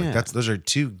the show. Yeah. Like those are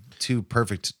two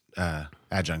perfect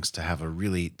adjuncts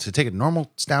to take a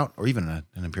normal stout or even an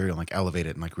imperial, and like elevate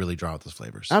it and like really draw out those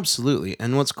flavors. Absolutely.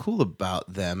 And what's cool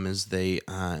about them is they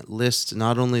list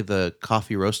not only the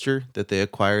coffee roaster that they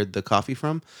acquired the coffee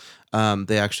from,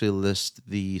 they actually list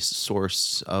the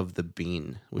source of the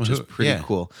bean, which is pretty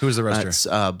cool. Who is the roaster? It's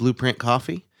Blueprint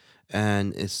Coffee.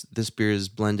 And this beer is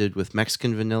blended with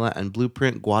Mexican vanilla and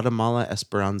Blueprint Guatemala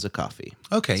Esperanza coffee.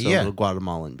 Okay, so a little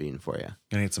Guatemalan bean for you.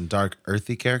 Gonna get some dark,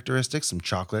 earthy characteristics, some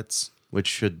chocolates. Which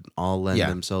should all lend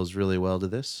themselves really well to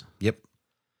this. Yep.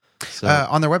 So,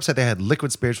 on their website, they had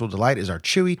Liquid Spiritual Delight is our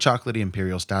chewy, chocolatey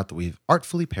Imperial Stout that we've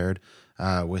artfully paired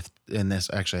with, in this,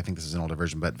 actually, I think this is an older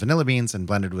version, but vanilla beans and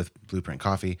blended with Blueprint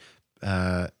coffee.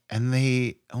 and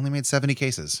they only made 70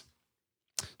 cases.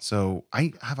 So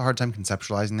I have a hard time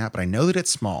conceptualizing that, but I know that it's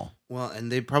small. Well,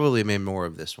 and they probably made more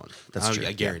of this one. That's true.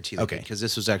 I guarantee Yeah. that. Okay. Because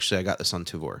this was actually, I got this on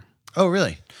Tuvor. Oh,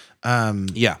 really?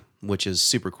 Yeah, which is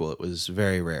super cool. It was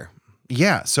very rare.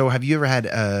 Yeah. So have you ever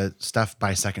had stuff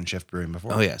by Second Shift Brewing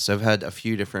before? Oh, yeah. So I've had a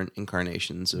few different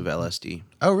incarnations of LSD.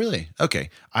 Oh, really? Okay.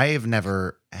 I have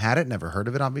never had it, never heard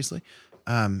of it, obviously.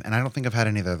 And I don't think I've had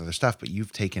any of the other stuff, but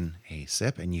you've taken a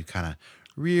sip and you kind of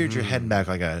reared your head back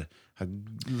like a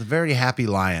very happy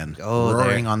lion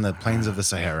roaring on the plains of the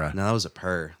Sahara. No, that was a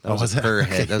purr. That was was a it? purr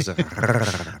head. That was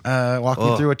a... Walk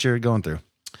me through what you're going through.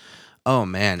 Oh,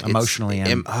 man. It's- Emotionally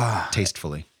and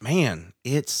tastefully. Man,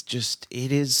 it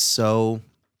is so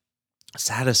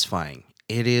satisfying.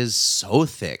 It is so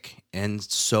thick and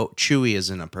so chewy is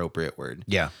an appropriate word.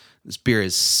 Yeah. This beer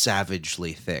is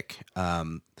savagely thick.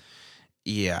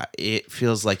 Yeah, it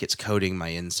feels like it's coating my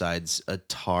insides a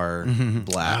tar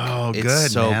black. Oh, it's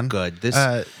good, so man. good. This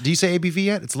Do you say ABV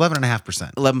yet? It's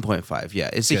 11.5%. 11.5.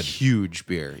 Yeah, it's a Good. huge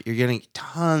beer. You're getting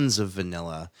tons of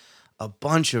vanilla, a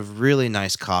bunch of really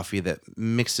nice coffee that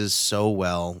mixes so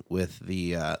well with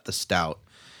the stout.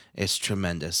 It's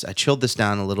tremendous. I chilled this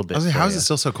down a little bit. How for is ya. it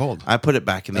still so cold? I put it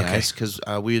back in the Okay. ice because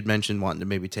we had mentioned wanting to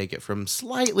maybe take it from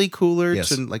slightly cooler Yes.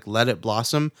 to like let it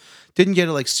blossom. Didn't get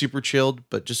it like super chilled,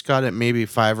 but just got it maybe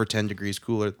 5 or 10 degrees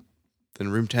cooler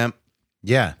than room temp.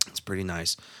 Yeah. It's pretty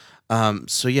nice.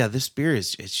 So yeah, this beer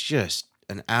it's just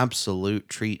an absolute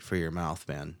treat for your mouth,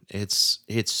 man. It's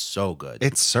so good.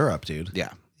 It's syrup, dude. Yeah.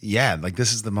 Yeah, like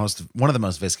this is one of the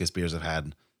most viscous beers I've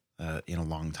had in a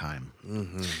long time.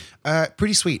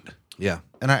 Pretty sweet. Yeah.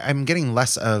 And I'm getting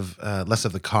less of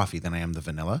the coffee than I am the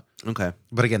vanilla. Okay.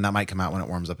 But again, that might come out when it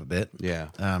warms up a bit. Yeah.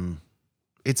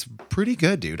 It's pretty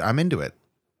good, dude. I'm into it.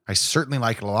 I certainly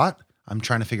like it a lot. I'm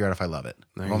trying to figure out if I love it.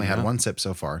 There I've you only had go. one sip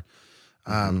so far.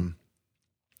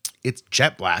 It's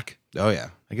jet black. Oh yeah.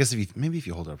 I guess if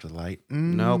you hold it up to the light.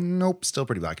 Nope. Nope. Still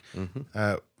pretty black.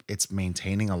 It's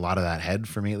maintaining a lot of that head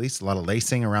for me, at least a lot of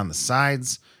lacing around the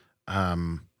sides.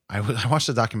 I watched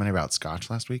a documentary about Scotch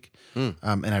last week, and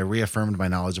I reaffirmed my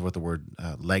knowledge of what the word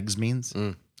legs means.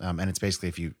 And it's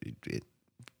basically it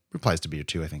applies to beer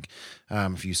too, I think.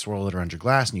 If you swirl it around your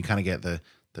glass and you kind of get the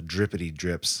drippity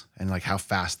drips and like how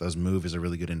fast those move is a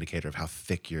really good indicator of how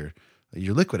thick your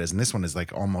liquid is. And this one is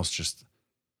like almost just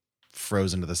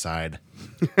frozen to the side.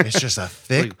 It's just a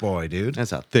thick boy, dude.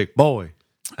 That's a thick boy.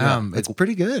 It's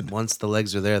pretty good. Once the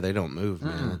legs are there, they don't move,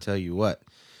 man. I tell you what.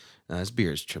 This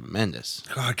beer is tremendous.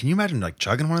 God, can you imagine like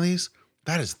chugging one of these?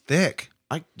 That is thick.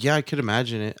 I could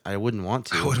imagine it. I wouldn't want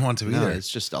to. I wouldn't want to No, either. it's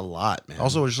just a lot, man.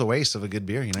 Also, just a waste of a good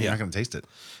beer. You know, you're Yeah. not going to taste it.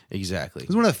 Exactly.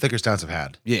 It's one of the thicker stouts I've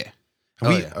had. Yeah.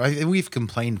 We've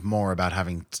complained more about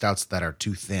having stouts that are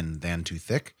too thin than too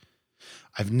thick.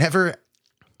 I've never,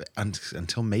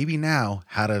 until maybe now,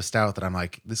 had a stout that I'm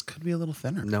like, this could be a little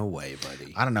thinner. No way,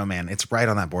 buddy. I don't know, man. It's right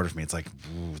on that border for me. It's like,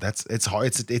 ooh, it's hard.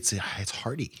 It's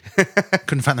hearty.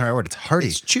 Couldn't find the right word. It's hearty.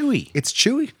 It's chewy. It's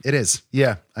chewy. It is.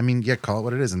 Yeah. I mean, yeah, call it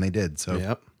what it is, and they did. So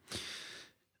Yep.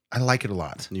 I like it a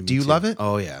lot. Me Do you too. love it?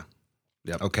 Oh yeah.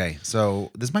 Yep. Okay,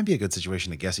 so this might be a good situation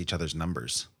to guess each other's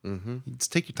numbers. Let's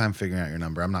take your time figuring out your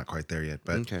number. I'm not quite there yet,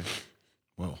 but Okay.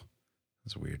 whoa,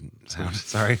 that's a weird sound.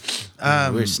 Sorry.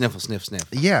 We're sniffle, sniff, sniff.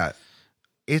 Yeah,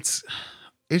 it's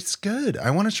good. I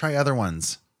want to try other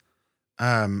ones.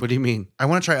 What do you mean? I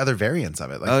want to try other variants of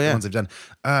it, like Oh, the yeah. ones I've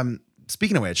done.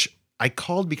 Speaking of which, I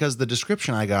called because the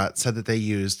description I got said that they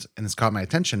used, and this caught my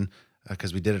attention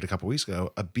because we did it a couple weeks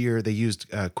ago, a beer, they used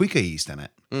Cuica yeast in it.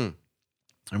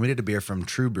 And we did a beer from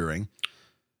True Brewing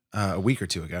a week or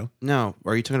two ago. No,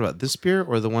 are you talking about this beer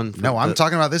or the one? From No, I'm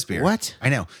talking about this beer. What? I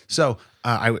know. So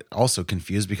I was also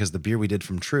confused because the beer we did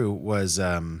from True was,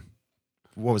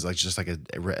 what was it, like just like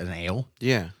an ale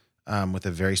Yeah. with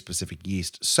a very specific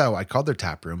yeast. So I called their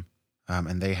tap room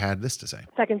and they had this to say.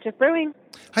 Second Shift Brewing.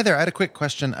 Hi there. I had a quick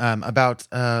question about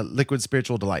Liquid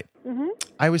Spiritual Delight.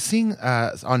 I was seeing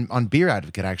on Beer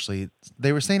Advocate, actually,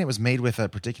 they were saying it was made with a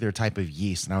particular type of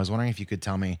yeast. And I was wondering if you could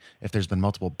tell me if there's been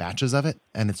multiple batches of it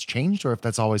and it's changed or if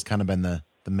that's always kind of been the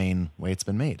main way it's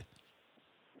been made.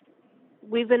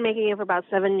 We've been making it for about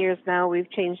 7 years now. We've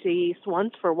changed the yeast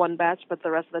once for one batch, but the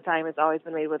rest of the time it's always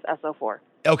been made with SO4.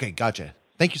 Okay, gotcha.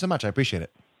 Thank you so much. I appreciate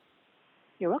it.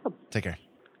 You're welcome. Take care.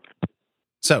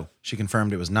 So she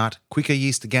confirmed it was not Cuica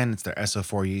yeast again. It's their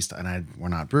SO4 yeast. And we're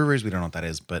not brewers. We don't know what that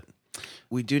is, but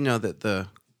We do know that the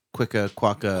Quicka,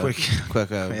 Quacka,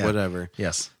 Quicka, Yeah. whatever.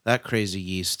 Yes. That crazy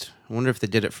yeast. I wonder if they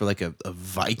did it for like a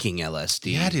Viking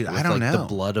LSD. Yeah, dude, I with, don't like, know. the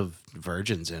blood of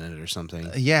virgins in it or something.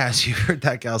 Yeah, as you heard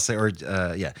that gal say, as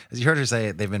you heard her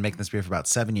say, they've been making this beer for about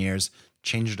 7 years,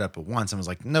 changed it up once, and was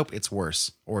like, nope, it's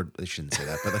worse. Or they shouldn't say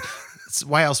that, but like,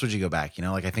 why else would you go back? You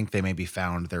know, like I think they maybe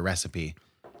found their recipe.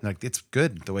 Like it's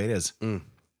good the way it is, and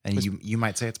you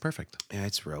might say it's perfect. Yeah,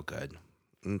 it's real good.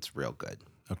 It's real good.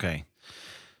 Okay,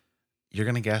 you're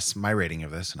gonna guess my rating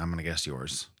of this, and I'm gonna guess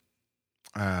yours.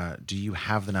 Do you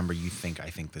have the number you think I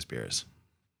think this beer is?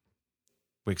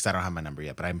 Because I don't have my number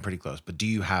yet, but I'm pretty close. But do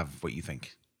you have what you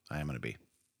think I am going to be?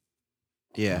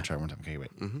 Yeah. I'll try one time. Okay,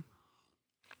 wait. Mm-hmm.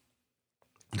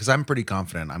 Because I'm pretty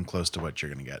confident I'm close to what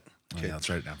you're going to get. Okay, let's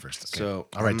write it down first. Okay. So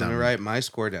I'll write I'm going to write my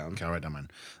score down. Okay, I'll write down mine.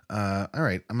 All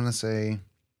right, I'm going to say,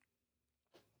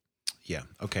 yeah,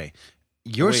 okay.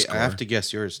 Your Wait, score. I have to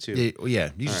guess yours too. Yeah,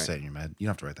 you All just right. say it in your head. You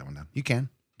don't have to write that one down. You can.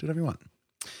 Do whatever you want.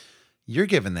 You're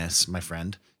giving this, my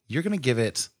friend, you're going to give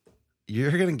it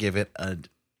a,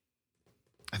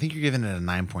 I think you're giving it a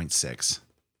 9.6.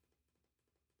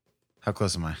 How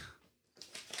close am I?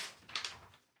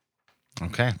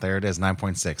 Okay, there it is,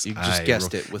 9.6. You just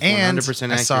guessed it with 100% and accuracy.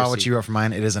 I saw what you wrote for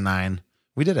mine. It is a 9.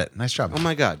 We did it. Nice job. Oh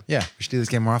my God. Yeah, we should do this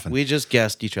game more often. We just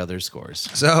guessed each other's scores.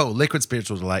 So, Liquid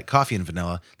Spiritual Delight, coffee and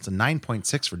vanilla. It's a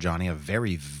 9.6 for Johnny, a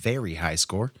very, very high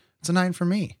score. It's a 9 for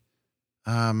me.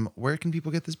 Where can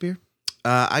people get this beer?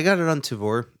 I got it on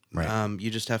Tavour. Right. You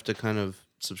just have to kind of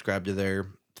subscribe to their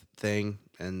thing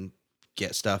and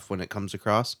get stuff when it comes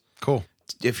across. Cool.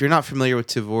 If you're not familiar with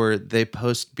Tavour, they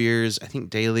post beers, I think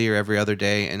daily or every other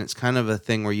day, and it's kind of a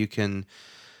thing where you can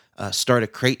start a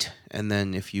crate, and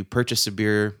then if you purchase a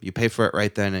beer, you pay for it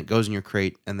right then, it goes in your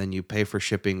crate, and then you pay for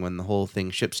shipping when the whole thing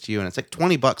ships to you, and it's like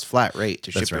 $20 flat rate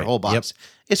to That's ship your right. whole box. Yep.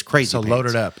 It's crazy. So pants. load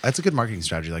it up. That's a good marketing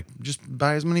strategy. Like, just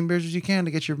buy as many beers as you can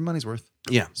to get your money's worth.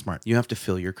 Yeah. Smart. You have to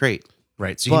fill your crate.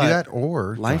 Right. So you can do But that,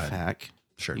 or go life ahead. hack.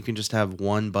 Sure. You can just have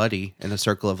one buddy in a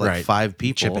circle of like Right. 5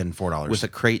 people. Chip in $4 with a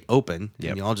crate open. Yep.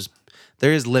 And you all just.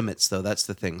 There is limits though. That's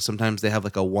the thing. Sometimes they have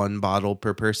like a 1 bottle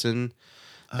per person.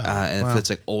 And well, if it's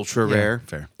like ultra yeah, rare,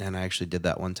 fair. And I actually did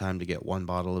that one time to get 1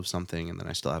 bottle of something, and then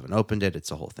I still haven't opened it. It's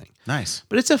a whole thing. Nice.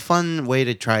 But it's a fun way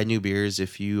to try new beers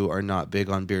if you are not big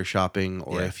on beer shopping,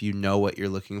 or Yeah. if you know what you're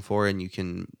looking for and you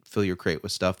can fill your crate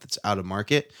with stuff that's out of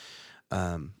market.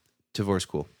 Tavour's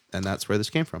cool, and that's where this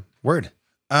came from. Word.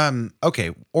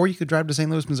 Okay. Or you could drive to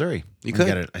St. Louis, Missouri. You and could.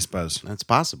 get it, I suppose. That's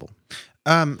possible.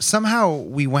 Somehow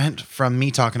we went from me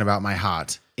talking about my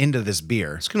hot into this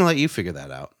beer, Just gonna let you figure that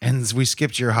out. and we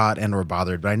skipped your hot and were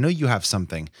bothered. But I know you have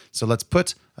something, so let's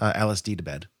put LSD to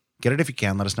bed. Get it if you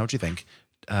can. Let us know what you think.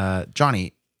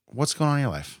 Johnny, what's going on in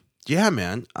your life? Yeah,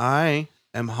 man. I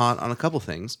am hot on a couple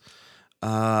things.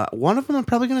 One of them I'm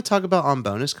probably going to talk about on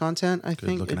bonus content. I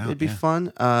think looking it'd out, be yeah.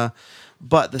 fun.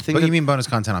 But the thing But that, you mean bonus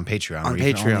content on Patreon? On where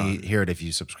you can Patreon. only hear it if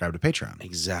you subscribe to Patreon.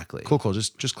 exactly. Cool.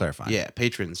 Just clarify. Yeah,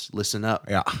 patrons, listen up.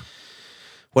 Yeah.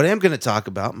 What I am going to talk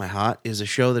about, my hot, is a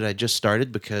show that I just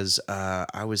started because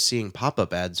I was seeing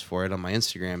pop-up ads for it on my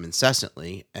Instagram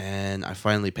incessantly, and I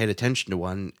finally paid attention to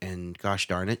one, and gosh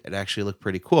darn it, it actually looked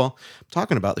pretty cool. I'm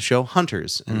talking about the show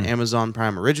Hunters, an Amazon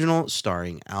Prime original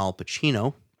starring Al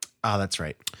Pacino, Oh, that's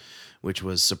right. which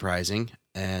was surprising,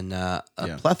 and a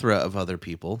Yeah. plethora of other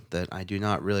people that I do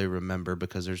not really remember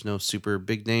because there's no super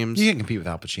big names. You can compete with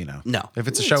Al Pacino. No. If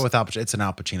it's a show with Al Pacino, it's an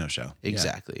Al Pacino show. Yeah.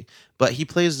 Exactly. But he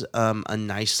plays a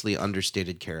nicely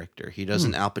understated character. He does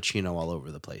an Al Pacino all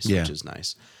over the place, Yeah. which is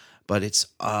nice. But it's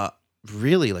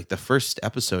really like the first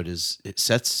episode it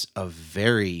sets a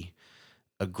very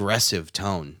aggressive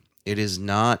tone. It is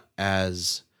not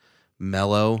as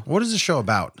mellow What is the show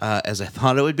about? as I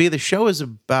thought it would be. The show is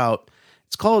about,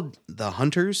 it's called The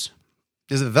Hunters.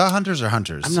 Is it The Hunters or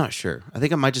Hunters? I'm not sure. I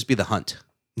think it might just be The Hunt.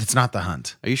 It's not The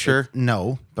Hunt. Are you sure?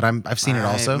 No, but I've seen it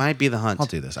also. It might be The Hunt. I'll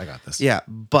do this. I got this. Yeah,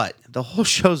 but the whole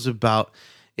show's about,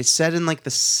 it's set in like the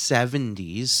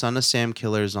 70s, Son of Sam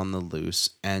killers on the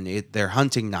loose, and they're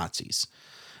hunting Nazis.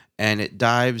 And it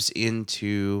dives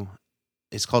into,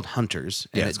 it's called Hunters,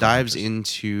 and Yeah, it it's called dives Hunters.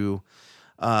 into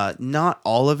not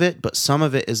all of it, but some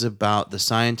of it is about the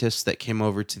scientists that came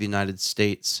over to the United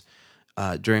States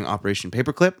during Operation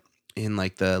Paperclip in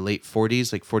like the late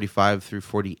 40s, like 45 through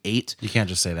 48. You can't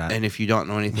just say that. And if you don't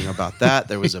know anything about that,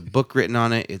 there was a book written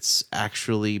on it. It's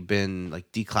actually been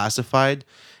like declassified.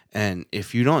 And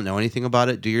if you don't know anything about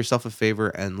it, do yourself a favor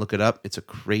and look it up. It's a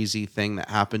crazy thing that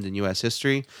happened in U.S.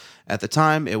 history. At the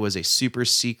time, it was a super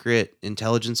secret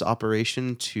intelligence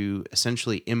operation to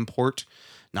essentially import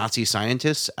Nazi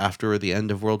scientists after the end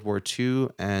of World War II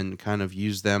and kind of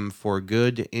use them for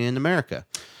good in America.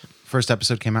 First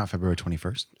episode came out February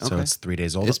 21st, so Okay. it's 3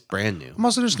 days old. It's brand new. I'm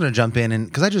also just going to jump in and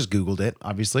because I just Googled it,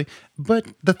 obviously. But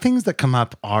the things that come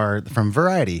up are from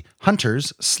Variety: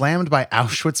 hunters slammed by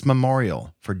Auschwitz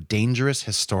Memorial for dangerous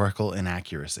historical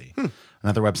inaccuracy.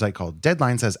 Another website called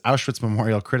Deadline says Auschwitz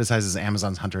Memorial criticizes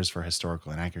Amazon's hunters for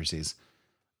historical inaccuracies,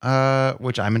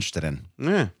 which I'm interested in.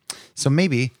 Yeah. So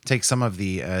maybe take some of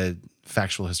the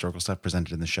factual historical stuff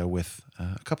presented in the show with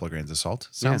a couple of grains of salt.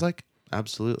 Sounds Yeah. like.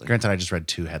 Absolutely. Granted, I just read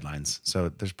 2 headlines, so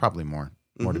there's probably more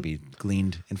to be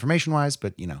gleaned information-wise,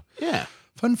 but Yeah.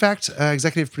 Fun fact,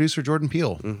 executive producer Jordan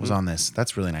Peele was on this.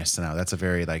 That's really nice to know. That's a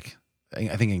very, I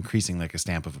think increasing like a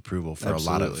stamp of approval for a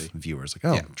lot of Absolutely. viewers. Like,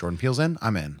 oh, Jordan Peele's in,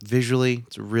 I'm in. Visually,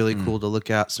 it's really cool to look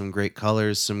at. Some great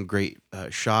colors, some great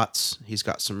shots. He's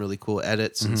got some really cool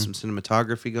edits and some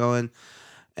cinematography going.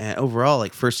 And overall,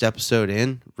 like first episode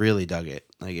in, really dug it.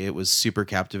 Like it was super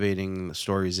captivating. The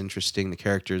story's interesting. The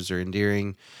characters are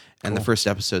endearing. And the first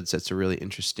episode sets a really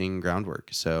interesting groundwork.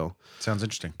 So Sounds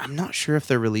interesting. I'm not sure if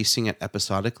they're releasing it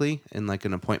episodically in like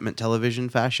an appointment television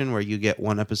fashion where you get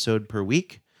 1 episode per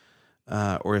week.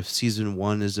 Or if season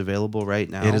 1 is available right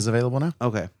now. It is available now?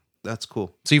 Okay. That's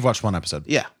cool. So you've watched 1 episode?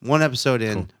 Yeah. 1 episode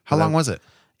in. Cool. How long was it?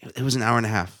 It was an hour and a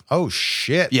half. Oh,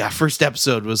 shit. Yeah. First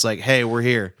episode was like, hey, we're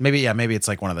here. Maybe it's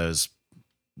like one of those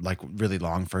like really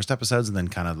long first episodes and then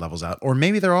kind of levels out. Or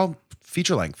maybe they're all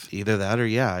feature length. Either that or,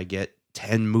 yeah, I get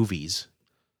 10 movies.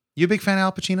 You a big fan of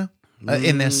Al Pacino?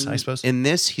 In this, I suppose? In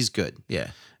this, he's good.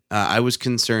 Yeah. I was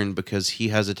concerned because he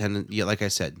has a tendency, yeah, like I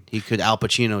said, he could Al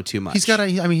Pacino too much. He's got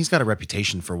a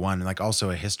reputation for one, and like also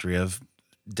a history of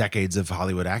decades of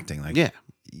Hollywood acting. Like, Yeah.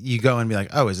 you go and be like,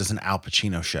 oh, is this an Al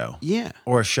Pacino show? Yeah.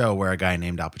 Or a show where a guy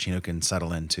named Al Pacino can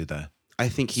settle into the. I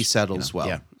think he settles well.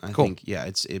 yeah. I Cool. think, yeah,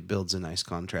 it builds a nice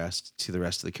contrast to the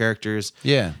rest of the characters.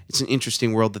 Yeah. It's an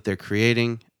interesting world that they're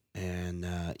creating. And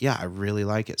yeah, I really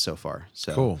like it so far.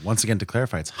 So Cool. Once again, to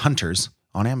clarify, it's Hunters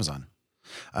on Amazon.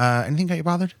 Anything got you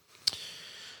bothered?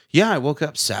 Yeah, I woke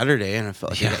up Saturday and I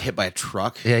felt like I Yeah. got hit by a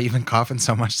truck. Yeah, you've been coughing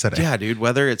so much today. Yeah, dude.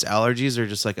 Whether it's allergies or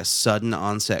just like a sudden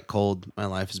onset cold, my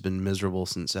life has been miserable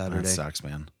since Saturday. That sucks,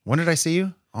 man. When did I see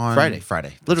you? On Friday.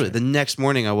 Friday. Literally, the next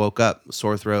morning I woke up,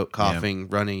 sore throat, coughing,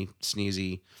 runny,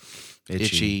 sneezy,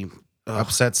 itchy.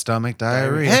 Upset stomach,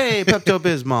 diarrhea. Hey,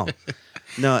 Pepto-Bismol.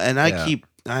 No, and Yeah.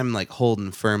 I'm like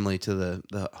holding firmly to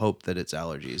the hope that it's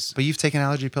allergies. But you've taken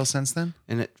allergy pills since then?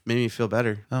 And it made me feel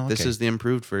better. Oh, This okay. is the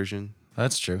improved version.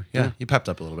 That's true. Yeah. You pepped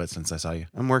up a little bit since I saw you.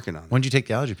 I'm working on it. When did you take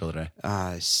the allergy pill today?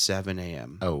 7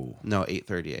 a.m. Oh. No,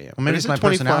 8:30 a.m. Well, maybe But it's a my 24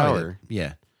 personality. hour.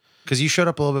 Yeah. Because you showed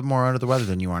up a little bit more under the weather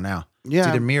than you are now. Yeah. It's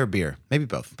either me or beer. Maybe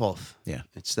both. Both. Yeah.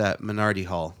 It's that Minardi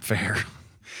Hall. Fair.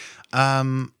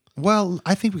 Well,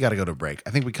 I think we got to go to a break.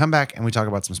 I think we come back and we talk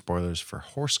about some spoilers for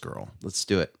Horse Girl. Let's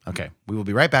do it. Okay. We will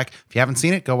be right back. If you haven't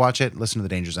seen it, go watch it. Listen to The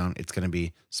Danger Zone. It's going to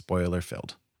be spoiler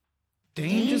filled.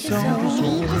 Danger zone.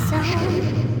 Danger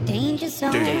zone. Danger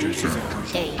zone. Danger zone.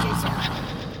 Danger zone.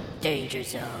 Danger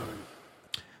zone.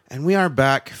 And we are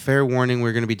back. Fair warning,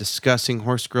 we're going to be discussing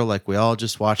Horse Girl like we all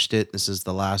just watched it. This is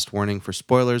the last warning for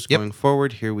spoilers going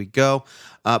forward. Here we go.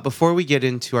 Before we get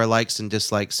into our likes and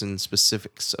dislikes and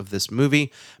specifics of this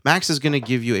movie, Max is going to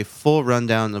give you a full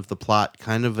rundown of the plot,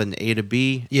 kind of an A to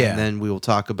B, Yeah. and then we will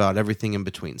talk about everything in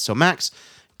between. So, Max,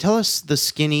 tell us the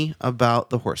skinny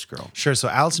about the Horse Girl. Sure. So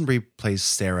Alison Brie plays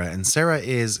Sarah, and Sarah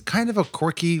is kind of a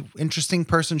quirky, interesting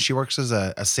person. She works as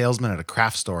a salesman at a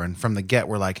craft store, and from the get,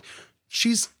 we're like,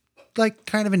 she's like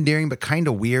kind of endearing, but kind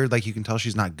of weird. Like you can tell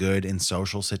she's not good in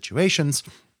social situations.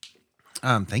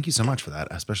 Thank you so much for that,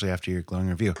 especially after your glowing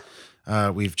review.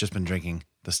 We've just been drinking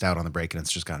the stout on the break, and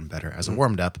it's just gotten better as it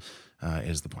warmed up,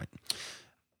 is the point.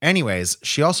 Anyways,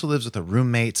 she also lives with a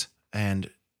roommate, and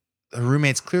her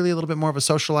roommate's clearly a little bit more of a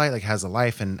socialite, like has a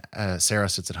life, and Sarah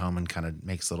sits at home and kind of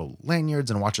makes little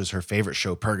lanyards and watches her favorite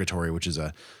show, Purgatory, which is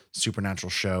a supernatural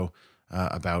show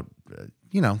about,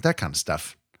 that kind of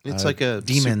stuff. It's like a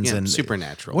demons and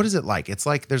supernatural. What is it like? It's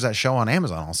like there's that show on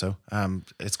Amazon also.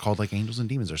 It's called like Angels and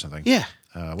Demons or something. Yeah.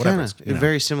 Whatever. Kinda.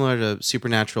 Very similar to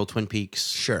Supernatural, Twin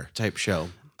Peaks type show.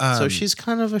 So she's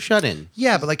kind of a shut-in.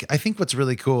 Yeah, but like I think what's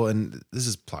really cool, and this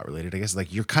is plot related, I guess,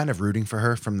 like you're kind of rooting for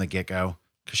her from the get-go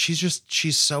because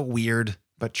she's so weird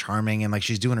but charming, and like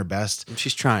she's doing her best.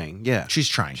 She's trying. Yeah. She's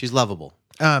trying. She's lovable.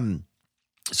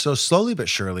 So slowly but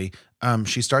surely,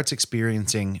 she starts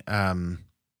experiencing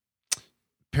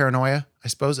paranoia, I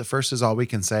suppose, at first is all we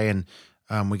can say. And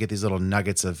we get these little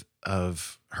nuggets of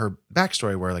her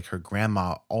backstory where like her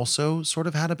grandma also sort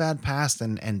of had a bad past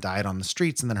and died on the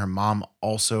streets. And then her mom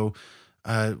also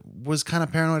was kind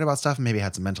of paranoid about stuff and maybe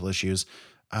had some mental issues.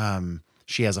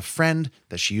 She has a friend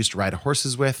that she used to ride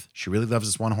horses with. She really loves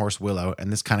this one horse, Willow.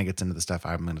 And this kind of gets into the stuff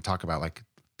I'm going to talk about, like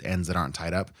ends that aren't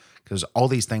tied up. Because all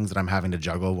these things that I'm having to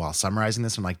juggle while summarizing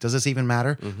this, I'm like, does this even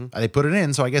matter? They put it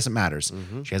in, so I guess it matters.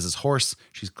 She has this horse.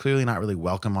 She's clearly not really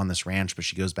welcome on this ranch, but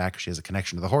she goes back. She has a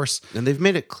connection to the horse. And they've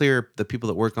made it clear, the people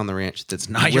that work on the ranch, that's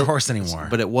not your horse anymore.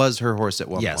 But it was her horse at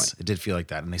one Yes, point. it did feel like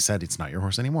that. And they said it's not your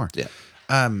horse anymore. Yeah.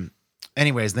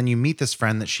 Anyways, then you meet this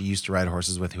friend that she used to ride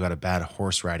horses with who had a bad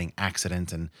horse riding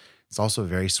accident. And it's also a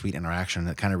very sweet interaction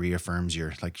that kind of reaffirms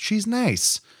you're like, she's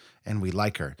nice and we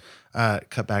like her.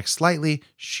 Cut back slightly.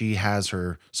 She has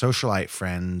her socialite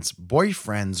friend's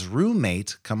boyfriend's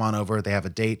roommate come on over. They have a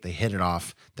date. They hit it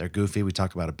off. They're goofy. We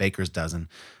talked about a baker's dozen.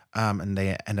 And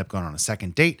they end up going on a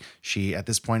second date. She, at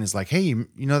this point, is like, hey, you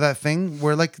know that thing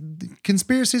where like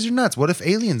conspiracies are nuts? What if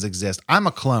aliens exist? I'm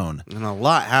a clone. And a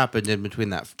lot happened in between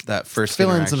that first Fill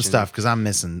in interaction. some stuff because I'm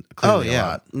missing clearly a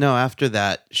lot. No, after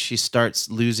that, she starts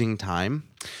losing time.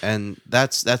 And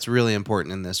that's really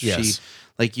important in this. Yes. She,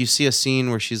 like, you see a scene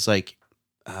where she's like,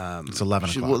 it's 11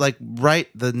 o'clock. Like, right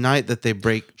the night that they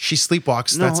break. She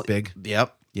sleepwalks. No, That's big.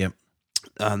 Yep. Yep.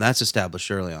 That's established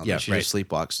early on. Yeah, She right. just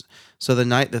sleepwalks. So the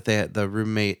night that the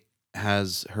roommate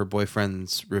has her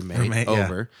boyfriend's roommate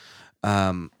over,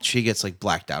 she gets like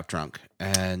blacked out drunk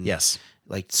and Yes.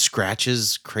 like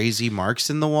scratches crazy marks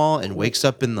in the wall and wakes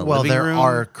up in the living there room.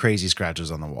 are crazy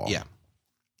scratches on the wall. Yeah,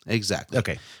 exactly.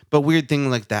 Okay. But weird thing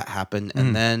like that happened. Mm.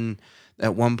 And then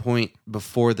at one point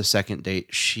before the second date,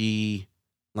 she,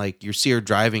 like, you see her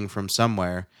driving from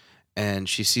somewhere and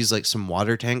she sees like some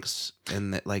water tanks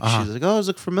and that, like, she's like, oh, those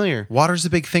look familiar. Water's a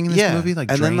big thing in this movie. Like,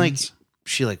 and drains. then like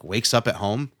she like wakes up at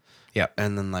home. Yeah.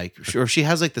 And then like, she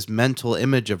has like this mental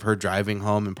image of her driving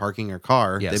home and parking her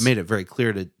car. Yes. They made it very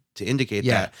clear to indicate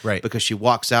that. Right. Because she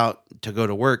walks out to go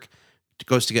to work,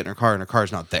 goes to get in her car and her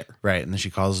car's not there. Right. And then she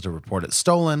calls to report it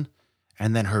stolen.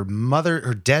 And then her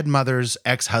dead mother's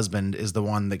ex-husband is the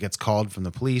one that gets called from the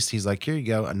police. He's like, here you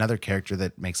go. Another character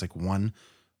that makes like one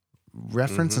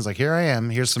reference. Is like, here I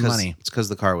am. Here's some money. It's because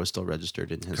the car was still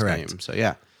registered in his Correct. name. So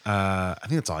yeah. I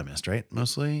think that's all I missed, right?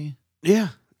 Mostly. Yeah.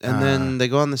 And then they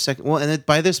go on the second. Well, and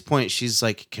by this point, she's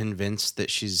like convinced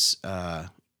that she's a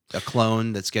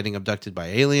clone that's getting abducted by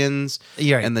aliens.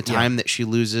 Yeah. And the time that she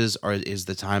loses is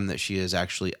the time that she is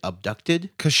actually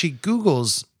abducted. Because she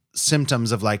Googles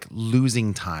symptoms of like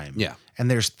losing time. Yeah. And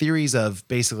there's theories of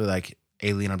basically like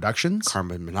alien abductions,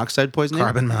 Carbon monoxide poisoning.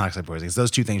 carbon monoxide poisoning. It's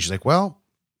those two things. She's like, well,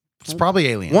 it's probably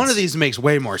aliens. One of these makes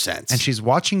way more sense. And she's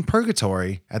watching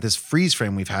Purgatory at this freeze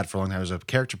frame we've had for a long time. There's a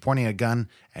character pointing a gun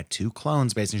at two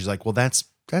clones, basically. She's like, well, that's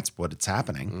what it's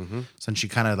happening. So then she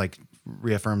kind of like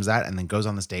reaffirms that and then goes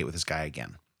on this date with this guy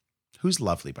again, who's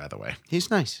lovely, by the way. He's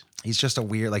nice. He's just a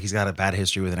weird, like he's got a bad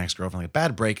history with an ex-girlfriend, like a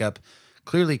bad breakup.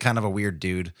 Clearly kind of a weird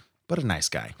dude, but a nice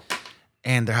guy.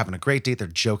 And they're having a great date. They're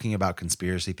joking about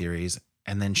conspiracy theories.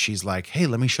 And then she's like, hey,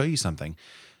 let me show you something.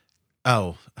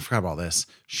 Oh, I forgot about this.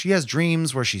 She has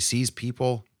dreams where she sees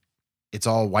people. It's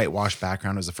all whitewashed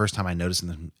background. It was the first time I noticed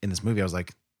in this movie. I was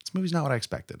like, this movie's not what I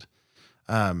expected.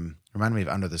 Reminded me of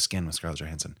Under the Skin with Scarlett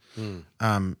Johansson.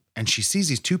 And she sees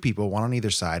these two people, one on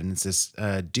either side. And it's this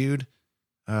dude,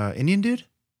 Indian dude.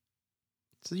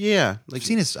 So yeah, like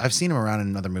I've seen him around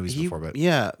in other movies before, but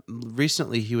yeah,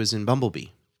 recently he was in Bumblebee.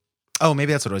 Oh,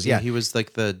 maybe that's what it was. Yeah, he was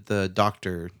like the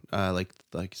doctor, like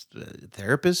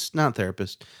therapist, not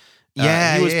therapist.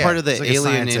 Yeah, he was part of the It's like a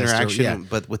alien scientist or- interaction, yeah.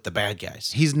 but with the bad guys.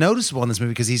 He's noticeable in this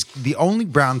movie because he's the only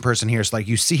brown person here. So like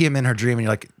you see him in her dream, and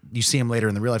you're like, you see him later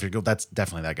in the real life. You go, that's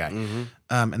definitely that guy.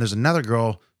 And there's another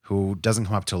girl who doesn't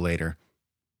come up till later,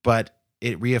 but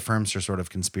it reaffirms her sort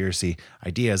of conspiracy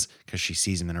ideas because she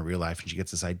sees him in her real life, and she gets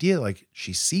this idea like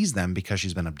she sees them because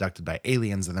she's been abducted by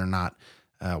aliens, and they're not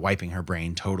wiping her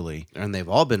brain totally. And they've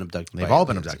all been abducted. They've by all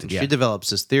been aliens. abducted. And Yeah. She develops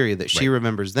this theory that she Right.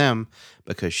 remembers them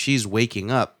because she's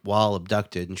waking up while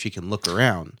abducted, and she can look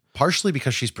around. Partially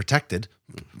because she's protected.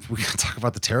 We can talk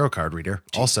about the tarot card reader.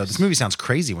 Also, this movie sounds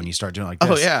crazy when you start doing it like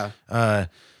this. Oh yeah.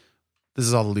 This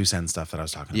is all the loose end stuff that I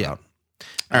was talking Yeah. about.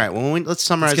 All right. Well, let's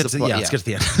summarize Let's the get to, plot. let's get to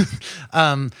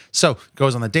the end. So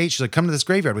goes on the date. She's like, come to this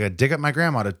graveyard. We got to dig up my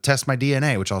grandma to test my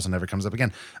DNA, which also never comes up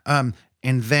again. And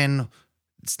then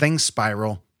things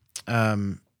spiral.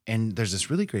 And there's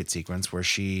this really great sequence where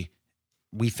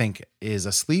we think is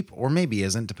asleep or maybe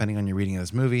isn't, depending on your reading of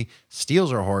this movie,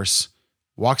 steals her horse,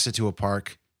 walks it to a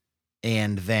park,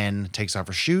 and then takes off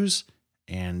her shoes.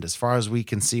 And as far as we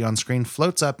can see on screen,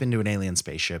 floats up into an alien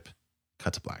spaceship.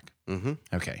 Cut to black. Mm-hmm.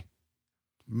 Okay.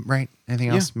 Right. Anything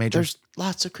else major? There's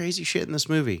lots of crazy shit in this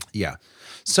movie. Yeah.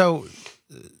 So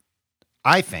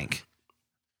I think,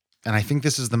 and I think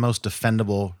this is the most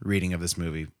defendable reading of this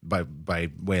movie by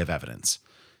way of evidence.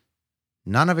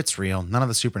 None of it's real. None of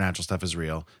the supernatural stuff is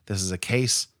real. This is a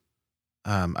case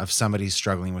of somebody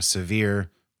struggling with severe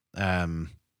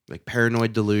Like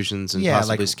paranoid delusions and Yeah,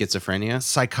 possibly like schizophrenia.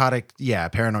 psychotic,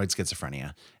 paranoid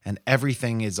schizophrenia. And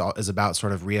everything is about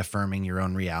sort of reaffirming your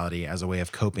own reality as a way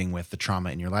of coping with the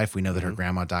trauma in your life. We know that her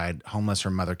grandma died homeless, her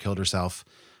mother killed herself.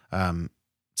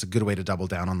 It's a good way to double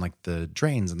down on like the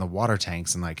drains and the water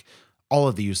tanks and like all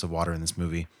of the use of water in this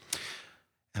movie.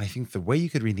 And I think the way you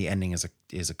could read the ending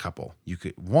is a couple. You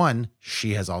could, one,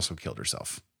 she has also killed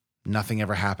herself. Nothing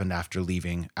ever happened after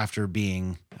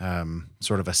being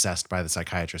sort of assessed by the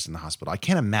psychiatrist in the hospital. I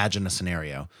can't imagine a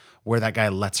scenario where that guy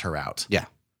lets her out. Yeah.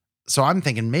 So I'm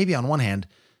thinking maybe on one hand,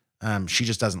 she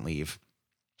just doesn't leave.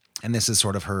 And this is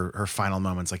sort of her final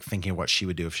moments, like thinking what she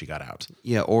would do if she got out.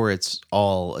 Yeah, or it's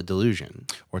all a delusion.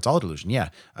 Or it's all a delusion, yeah.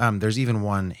 There's even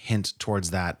one hint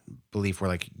towards that belief where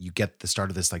like you get the start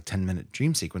of this like 10-minute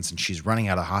dream sequence and she's running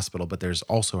out of the hospital, but there's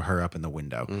also her up in the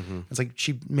window. It's like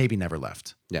she maybe never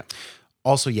left. Yeah.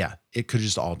 Also, yeah, it could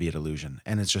just all be a delusion.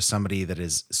 And it's just somebody that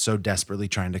is so desperately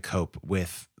trying to cope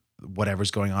with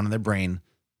whatever's going on in their brain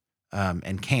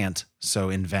and can't, so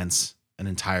invents an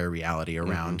entire reality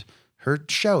around her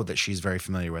show that she's very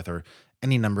familiar with, or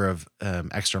any number of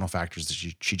external factors that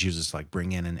she chooses to like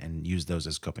bring in and use those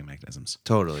as coping mechanisms.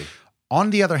 Totally. On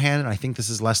the other hand, and I think this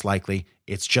is less likely,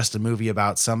 it's just a movie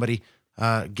about somebody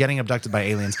getting abducted by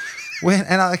aliens.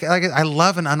 I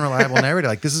love an unreliable narrator.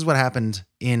 Like this is what happened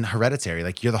in Hereditary.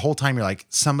 Like you're the whole time you're like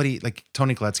somebody like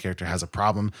Toni Collette's character has a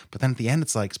problem, but then at the end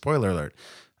it's like spoiler alert.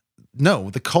 No,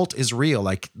 the cult is real.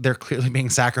 Like they're clearly being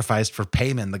sacrificed for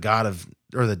Payman, the god of,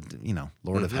 or the,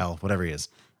 Lord of hell, whatever he is.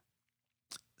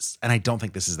 And I don't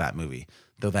think this is that movie,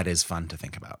 though that is fun to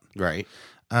think about. Right.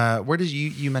 Where did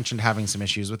you mentioned having some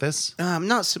issues with this?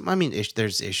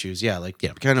 There's issues. Yeah. Like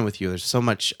kind of with you, there's so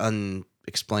much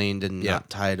unexplained and not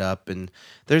tied up. And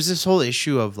there's this whole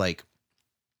issue of like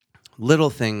little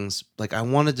things. Like I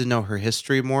wanted to know her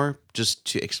history more just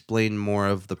to explain more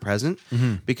of the present,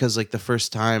 because like the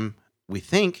first time we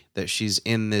think that she's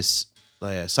in this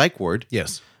psych ward.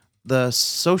 Yes. The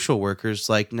social workers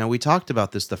like, no, we talked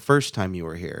about this the first time you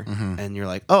were here, and you're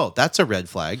like, oh, that's a red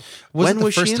flag. Was it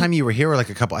the first time you were here, or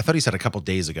like a couple? I thought he said a couple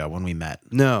days ago when we met.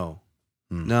 No,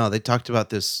 they talked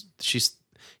about this.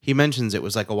 He mentions it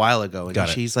was like a while ago, and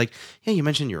she's like, yeah, you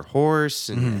mentioned your horse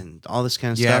and all this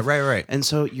kind of stuff. Yeah, right. And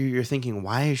so you're thinking,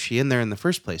 why is she in there in the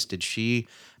first place? Did she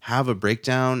have a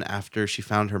breakdown after she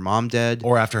found her mom dead,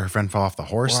 or after her friend fell off the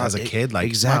horse as a kid? Like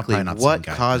exactly, not what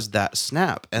caused that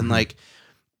snap? And like.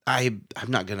 I'm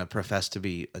not going to profess to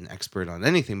be an expert on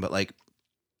anything, but like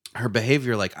her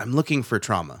behavior, like I'm looking for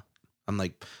trauma. I'm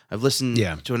like, I've listened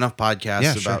to enough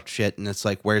podcasts about shit, and it's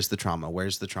like, where's the trauma?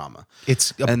 Where's the trauma?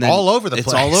 It's all over the place.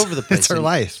 It's all over the place. It's her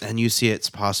life. And you see it's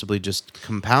possibly just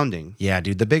compounding. Yeah,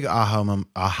 dude. The big aha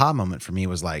moment for me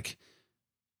was like,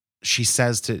 she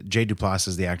says to Jay Duplass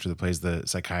is the actor that plays the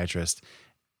psychiatrist,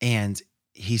 and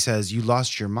he says, you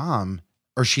lost your mom,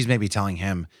 or she's maybe telling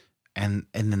him, and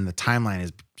then the timeline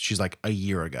is she's like a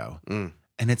year ago.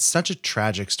 And it's such a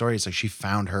tragic story. It's like she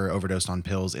found her overdosed on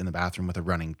pills in the bathroom with a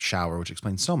running shower, which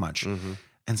explains so much. And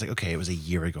it's like, okay, it was a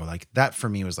year ago. Like that for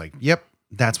me was like, yep,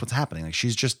 that's what's happening. Like she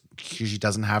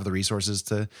doesn't have the resources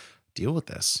to deal with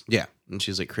this. Yeah. And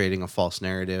she's like creating a false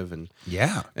narrative and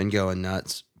going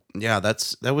nuts. Yeah,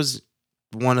 that was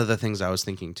one of the things I was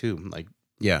thinking too. Like,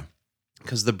 yeah,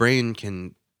 because the brain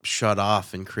can shut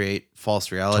off and create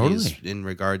false realities in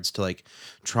regards to like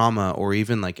trauma or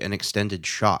even like an extended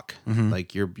shock.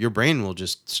 Like your brain will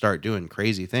just start doing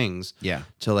crazy things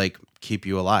to like keep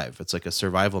you alive. It's like a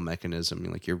survival mechanism.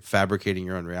 Like you're fabricating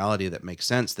your own reality that makes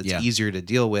sense, that's easier to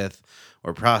deal with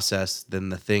or process than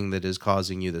the thing that is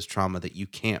causing you this trauma that you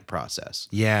can't process.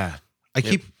 Yeah. I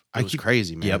keep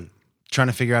crazy, man. Yep. Trying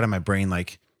to figure out in my brain,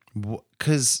 like,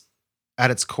 because at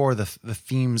its core, the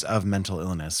themes of mental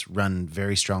illness run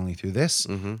very strongly through this,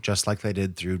 just like they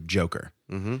did through Joker.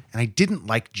 And I didn't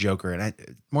like Joker.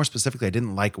 And more specifically, I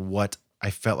didn't like what I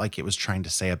felt like it was trying to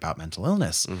say about mental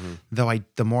illness. Though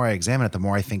the more I examine it, the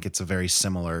more I think it's a very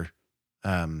similar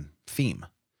theme.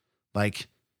 Like,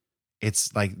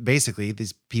 it's like basically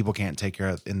these people can't take care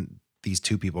of, and these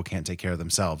two people can't take care of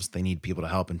themselves. They need people to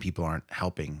help, and people aren't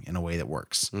helping in a way that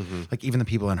works. Like even the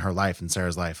people in her life, in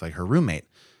Sarah's life, like her roommate,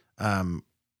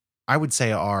 I would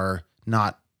say are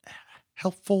not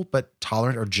helpful, but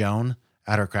tolerant, or Joan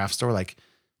at her craft store. Like,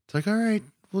 it's like, all right,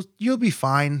 well, you'll be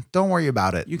fine. Don't worry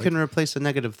about it. You can replace a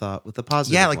negative thought with a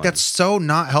positive. Yeah. Like one. That's so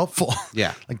not helpful.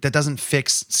 Yeah. Like that doesn't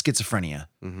fix schizophrenia.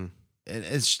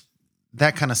 It's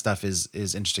that kind of stuff is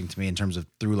interesting to me in terms of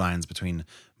through lines between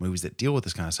movies that deal with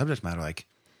this kind of subject matter. Like,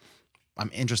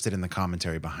 I'm interested in the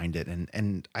commentary behind it.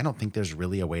 And I don't think there's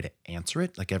really a way to answer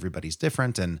it. Like everybody's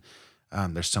different, and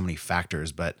there's so many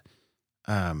factors, but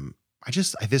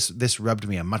this rubbed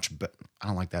me I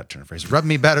don't like that turn of phrase. Rubbed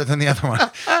me better than the other one,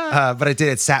 but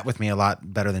it sat with me a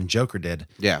lot better than Joker did.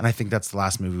 Yeah, and I think that's the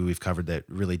last movie we've covered that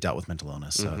really dealt with mental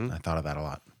illness. So I thought of that a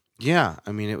lot. Yeah,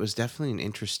 I mean, it was definitely an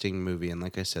interesting movie, and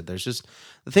like I said, there's just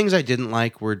the things I didn't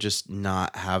like were just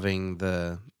not having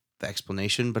the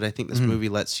explanation. But I think this movie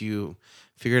lets you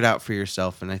figure it out for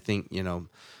yourself, and I think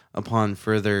upon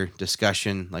further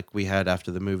discussion, like we had after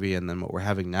the movie, and then what we're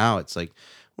having now, it's like,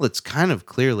 well, it's kind of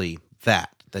clearly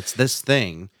that's this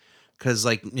thing. Because,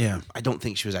 I don't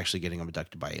think she was actually getting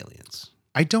abducted by aliens.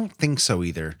 I don't think so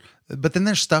either. But then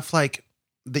there's stuff like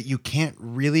that you can't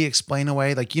really explain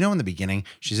away. Like, in the beginning,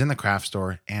 she's in the craft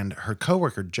store and her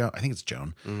coworker, I think it's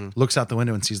Joan, looks out the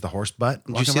window and sees the horse butt.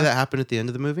 Did you see that happen at the end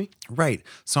of the movie? Right.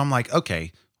 So I'm like,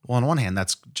 okay, well, on one hand,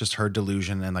 that's just her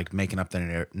delusion and like making up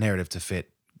the narrative to fit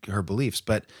her beliefs.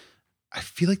 But I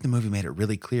feel like the movie made it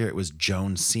really clear it was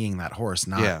Joan seeing that horse,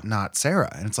 not Sarah.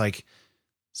 And it's like,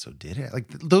 so did it? Like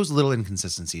those little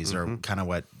inconsistencies are kind of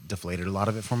what deflated a lot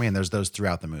of it for me. And there's those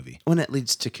throughout the movie. When it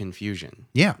leads to confusion.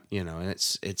 Yeah. And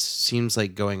it seems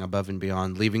like going above and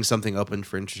beyond, leaving something open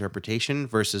for interpretation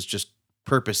versus just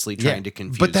purposely trying to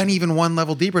confuse. But then even one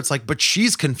level deeper, it's like, but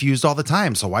she's confused all the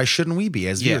time. So why shouldn't we be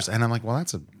as viewers? And I'm like, well,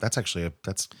 that's actually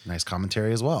that's nice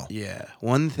commentary as well. Yeah.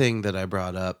 One thing that I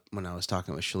brought up when I was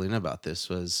talking with Shalina about this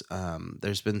was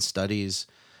there's been studies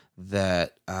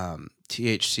that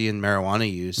THC and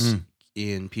marijuana use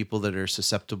in people that are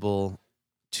susceptible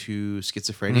to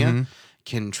schizophrenia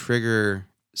can trigger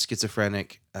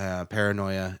schizophrenic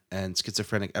paranoia and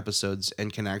schizophrenic episodes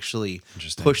and can actually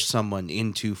push someone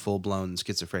into full-blown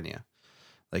schizophrenia.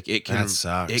 Like it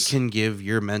can give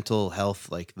your mental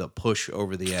health like the push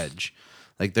over the edge.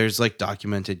 Like there's like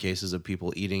documented cases of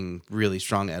people eating really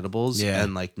strong edibles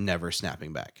and like never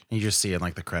snapping back. You just see in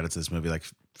like the credits of this movie, like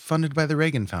funded by the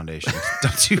Reagan Foundation.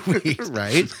 Don't you wait?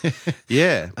 Right?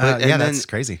 Yeah. That's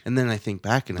crazy. And then I think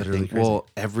back and I think, well,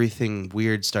 everything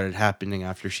weird started happening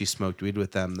after she smoked weed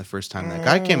with them the first time that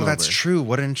guy came over. That's true.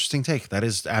 What an interesting take. That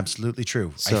is absolutely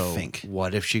true. So I think.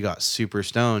 What if she got super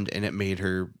stoned and it made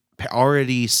her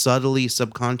already subtly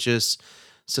subconscious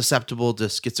susceptible to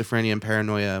schizophrenia and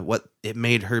paranoia? What it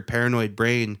made her paranoid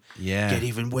brain get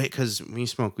even because when you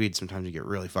smoke weed, sometimes you get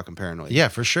really fucking paranoid. Yeah,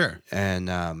 for sure.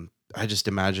 And I just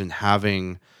imagine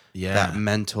having that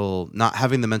not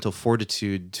having the mental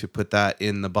fortitude to put that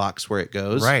in the box where it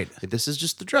goes. Right. Like, this is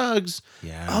just the drugs.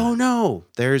 Yeah. Oh no,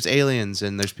 there's aliens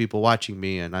and there's people watching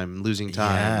me and I'm losing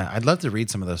time. Yeah, I'd love to read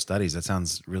some of those studies. That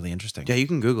sounds really interesting. Yeah, you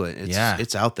can Google it.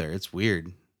 It's out there. It's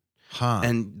weird. Huh.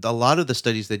 And a lot of the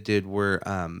studies they did were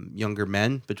younger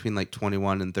men between like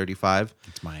 21 and 35.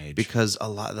 That's my age. Because a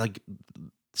lot like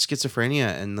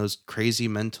schizophrenia and those crazy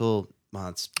mental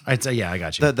I'd say, I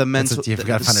got you. The mental, you've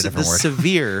got to find a different word.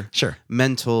 Severe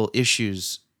mental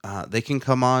issues, they can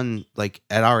come on like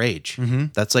at our age.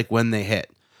 That's like when they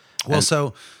hit. Well, and,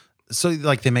 so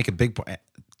like they make a big point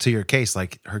to your case.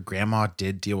 Like her grandma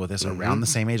did deal with this around the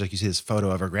same age. Like you see this photo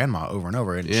of her grandma over and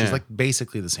over, and she's like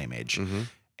basically the same age.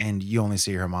 And you only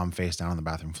see her mom face down on the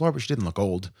bathroom floor, but she didn't look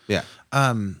old. Yeah.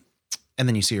 And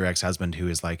then you see her ex-husband who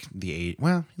is like the age,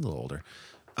 well, he's a little older.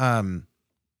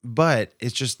 But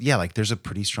it's just, like there's a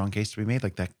pretty strong case to be made.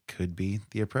 Like that could be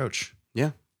the approach.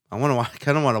 Yeah. I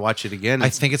kind of want to watch it again. I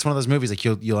think it's one of those movies like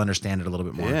you'll understand it a little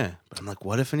bit more. Yeah. But I'm like,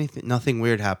 what if nothing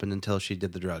weird happened until she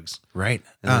did the drugs? Right.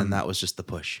 And then that was just the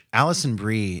push. Alison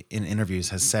Brie in interviews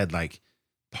has said like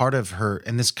part of her,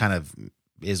 and this kind of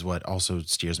is what also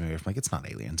steers me away from like, it's not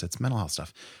aliens, it's mental health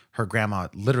stuff. Her grandma,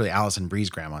 literally Alison Brie's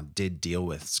grandma, did deal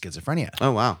with schizophrenia.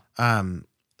 Oh, wow.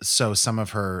 So some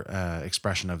of her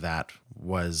expression of that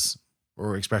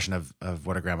expression of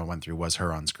what her grandma went through was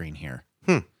her on screen here.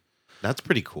 That's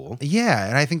pretty cool. Yeah,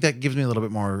 and I think that gives me a little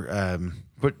bit more,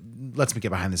 but lets me get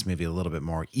behind this movie a little bit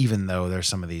more, even though there's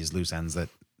some of these loose ends that,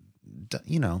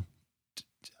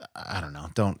 I don't know,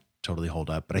 don't totally hold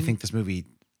up. But I think this movie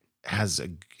has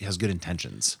good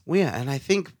intentions. Well, yeah, and I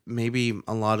think maybe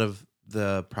a lot of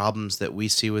the problems that we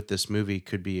see with this movie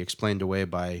could be explained away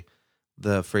by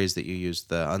the phrase that you used,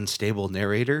 the unstable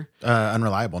narrator.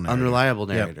 Unreliable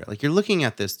narrator. Yep. Like you're looking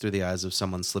at this through the eyes of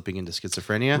someone slipping into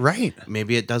schizophrenia. Right.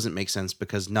 Maybe it doesn't make sense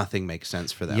because nothing makes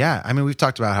sense for them. Yeah. I mean, we've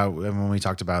talked about how, when we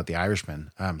talked about The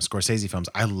Irishman, Scorsese films,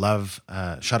 I love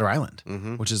Shutter Island,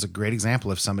 which is a great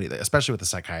example of somebody, especially with the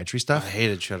psychiatry stuff. I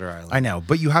hated Shutter Island. I know,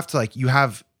 but you have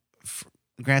to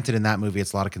granted in that movie,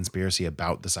 it's a lot of conspiracy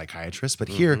about the psychiatrist, but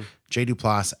here, Jay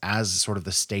Duplass as sort of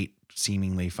the state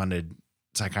seemingly funded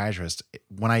psychiatrist,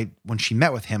 when she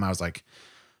met with him, I was like,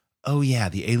 oh yeah,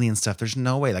 the alien stuff, there's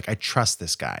no way, like I trust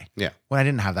this guy. Yeah. When I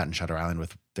didn't have that in Shutter Island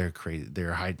with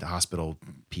their high hospital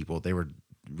people, they were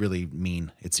really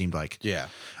mean. It seemed like. Yeah.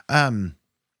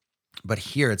 But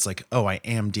here it's like, oh, I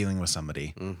am dealing with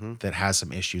somebody Mm-hmm. that has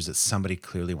some issues that somebody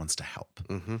clearly wants to help.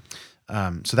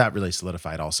 Mm-hmm. So that really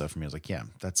solidified also for me. I was like, yeah,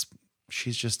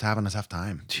 she's just having a tough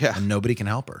time. Yeah. And nobody can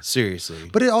help her. Seriously.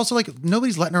 But it also like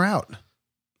nobody's letting her out.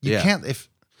 You Yeah. can't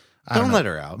I Don't know. let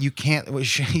her out. You can't.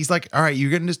 He's like, all right, you're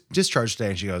getting discharged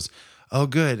today. And she goes, oh,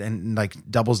 good. And like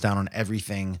doubles down on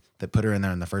everything that put her in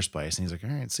there in the first place. And he's like, all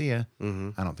right, see ya.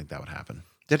 Mm-hmm. I don't think that would happen.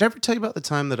 Did I ever tell you about the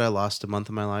time that I lost a month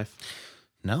of my life?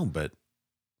 No, but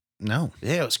no.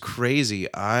 Yeah, it was crazy.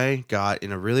 I got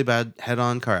in a really bad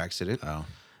head-on car accident. Oh.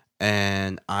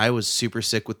 And I was super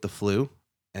sick with the flu.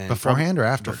 And Beforehand or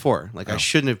after? Before. Like I Oh.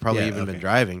 shouldn't have probably Yeah, even been okay.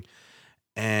 driving.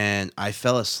 And I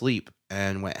fell asleep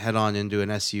and went head-on into an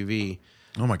SUV.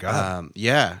 Oh my God.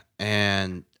 Yeah.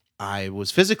 And I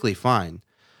was physically fine.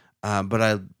 But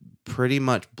I pretty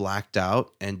much blacked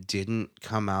out and didn't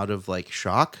come out of like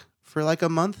shock for like a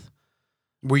month.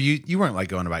 Were you weren't like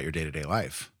going about your day-to-day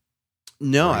life?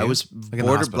 No, Were I you? was Like in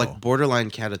the hospital? borderline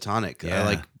catatonic. Yeah. I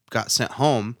like got sent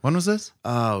home. When was this?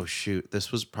 Oh shoot.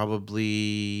 This was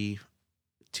probably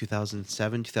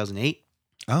 2007, 2008,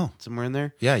 Oh. somewhere in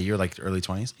there. Yeah, you're like early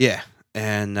 20s. Yeah.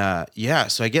 And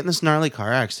so I get in this gnarly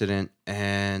car accident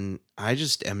and I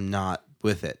just am not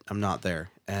with it. I'm not there.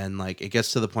 And like it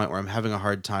gets to the point where I'm having a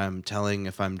hard time telling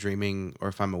if I'm dreaming or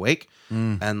if I'm awake.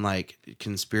 And like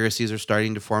conspiracies are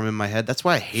starting to form in my head. That's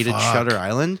why I hated Fuck. Shutter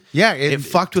Island. Yeah, It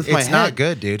fucked with my it's head. not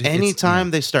good, dude. It's-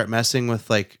 Anytime they start messing with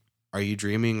like, are you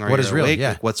dreaming? Are What you is real? awake? Yeah.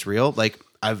 Like, what's real? Like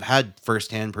I've had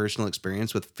firsthand personal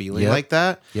experience with feeling Yep. like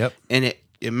that. Yep. And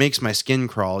it makes my skin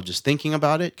crawl just thinking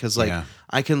about it. Cause like Yeah.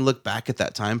 I can look back at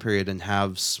that time period and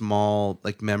have small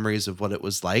like memories of what it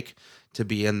was like to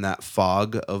be in that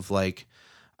fog of like,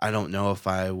 I don't know if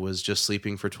I was just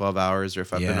sleeping for 12 hours or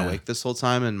if I've been Yeah. awake this whole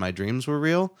time and my dreams were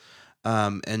real.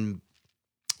 And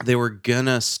they were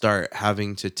gonna start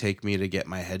having to take me to get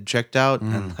my head checked out.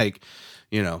 And like,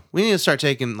 we need to start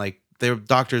taking like their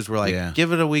doctors were like, Yeah.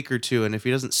 give it a week or two. And if he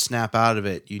doesn't snap out of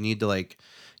it, you need to like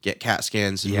get CAT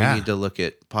scans and Yeah. we need to look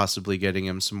at possibly getting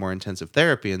him some more intensive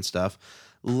therapy and stuff.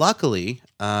 Luckily,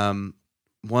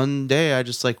 one day I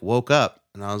just like woke up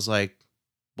and I was like,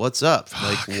 what's up?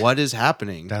 Fuck. Like, what is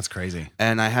happening? That's crazy.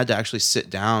 And I had to actually sit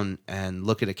down and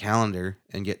look at a calendar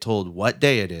and get told what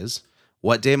day it is,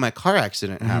 what day my car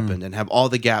accident happened, and have all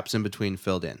the gaps in between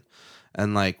filled in.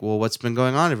 And like, well, what's been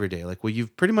going on every day? Like, well,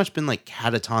 you've pretty much been like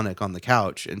catatonic on the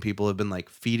couch and people have been like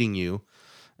feeding you.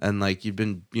 And like, you've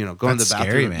been, going That's to the bathroom.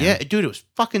 scary, man. Yeah, dude, it was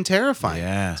fucking terrifying.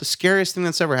 Yeah. It's the scariest thing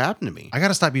that's ever happened to me. I got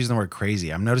to stop using the word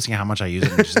crazy. I'm noticing how much I use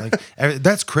it. And just like,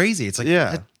 that's crazy. It's like,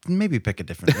 Yeah. maybe pick a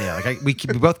different. Yeah. Like we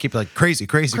both keep like crazy.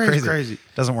 Crazy.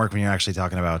 Doesn't work when you're actually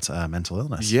talking about mental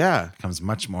illness. Yeah. It becomes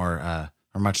much more,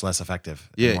 or much less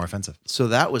effective. Yeah. And more offensive. So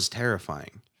that was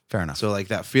terrifying. Fair enough. So like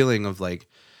that feeling of like,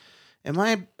 am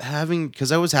I having,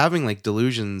 because I was having like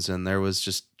delusions and there was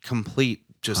just complete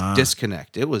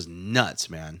disconnect. It was nuts,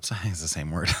 man. I think it's the same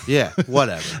word. Yeah,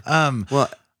 whatever. Well,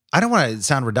 I don't want to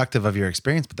sound reductive of your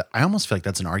experience, but I almost feel like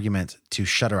that's an argument to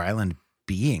Shutter Island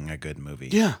being a good movie.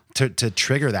 Yeah. To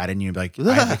trigger that in you, like,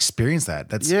 I've experienced that.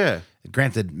 That's, yeah.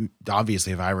 Granted,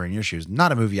 obviously, if I were in your shoes,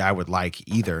 not a movie I would like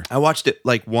either. I watched it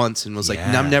like once and was like,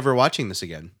 Yeah. I'm never watching this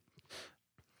again.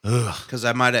 Ugh. Because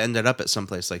I might have ended up at some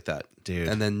place like that. Dude.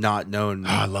 And then not known. Oh,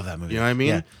 I love that movie. You know what I mean?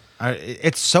 Yeah.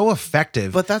 It's so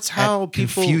effective. But that's how at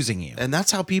people confusing you. And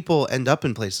that's how people end up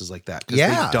in places like that. Because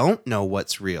Yeah. they don't know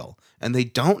what's real. And they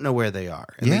don't know where they are.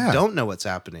 And Yeah. they don't know what's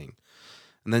happening.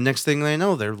 And the next thing they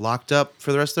know, they're locked up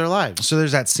for the rest of their lives. So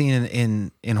there's that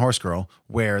scene in Horse Girl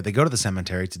where they go to the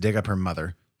cemetery to dig up her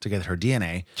mother to get her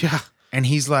DNA. Yeah. And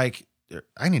he's like,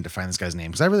 I need to find this guy's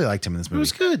name because I really liked him in this It movie.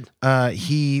 was good.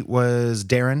 He was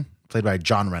Darren, played by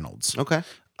John Reynolds. Okay.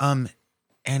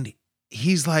 And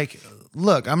he's like,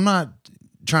 look, I'm not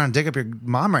trying to dig up your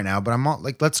mom right now, but I'm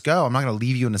like, let's go. I'm not going to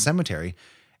leave you in the cemetery.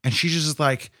 And she's just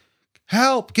like,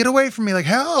 help, get away from me. Like,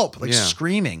 help, like Yeah.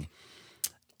 screaming.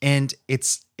 And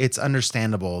it's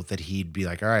understandable that he'd be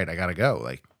like, all right, I got to go.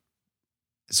 Like,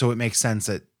 so it makes sense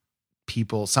that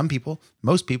some people,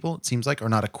 most people, it seems like, are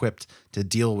not equipped to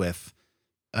deal with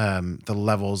the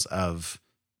levels of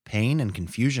pain and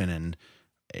confusion and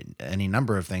any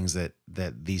number of things that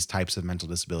these types of mental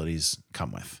disabilities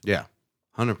come with. Yeah.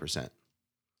 100%.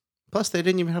 Plus, they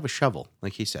didn't even have a shovel,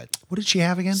 like he said. What did she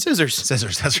have again? Scissors.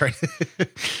 Scissors. That's right.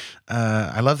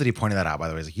 I love that he pointed that out, by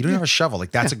the way. He's like, you don't have a shovel.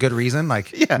 Like, that's a good reason.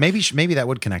 Like, Yeah. maybe that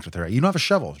would connect with her. You don't have a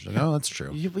shovel. She's like, oh, that's true.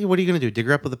 What are you going to do? Dig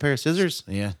her up with a pair of scissors?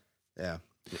 Yeah. Yeah.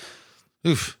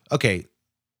 Oof. Okay.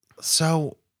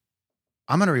 So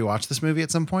I'm going to rewatch this movie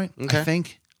at some point, Okay. I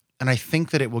think. And I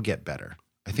think that it will get better.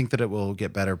 I think that it will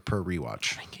get better per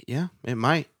rewatch. Yeah, it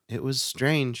might. It was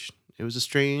strange. It was a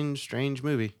strange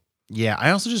movie. Yeah,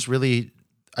 I also just really,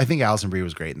 I think Alison Brie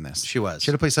was great in this. She was.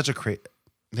 She had to play such a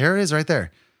there it is right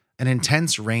there. An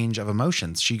intense range of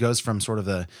emotions. She goes from sort of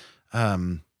the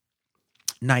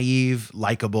naive,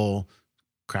 likable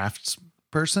crafts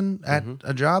person at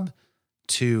a job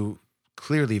to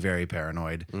clearly very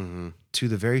paranoid to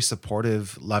the very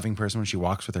supportive, loving person when she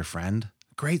walks with her friend.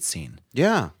 Great scene.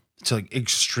 Yeah. To like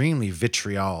extremely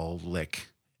vitriolic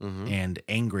and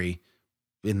angry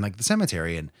in like the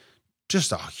cemetery and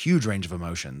just a huge range of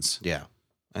emotions. Yeah.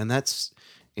 And that's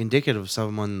indicative of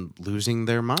someone losing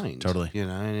their mind. Totally. You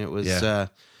know, and it was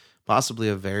possibly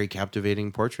a very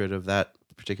captivating portrait of that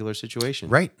particular situation.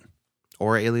 Right.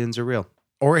 Or aliens are real.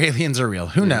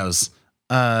 Who knows?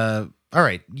 All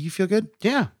right. You feel good?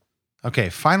 Yeah. Okay,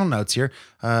 final notes here.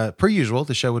 Per usual,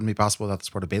 the show wouldn't be possible without the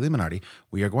support of Bailey Minardi.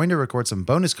 We are going to record some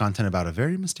bonus content about a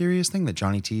very mysterious thing that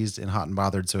Johnny teased in Hot and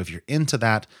Bothered. So if you're into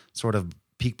that sort of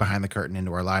peek behind the curtain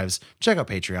into our lives, check out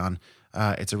Patreon.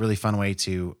 It's a really fun way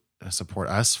to support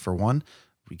us, for one.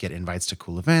 We get invites to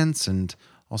cool events and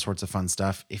all sorts of fun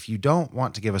stuff. If you don't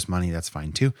want to give us money, that's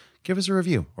fine too. Give us a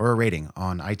review or a rating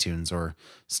on iTunes or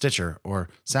Stitcher or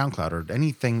SoundCloud or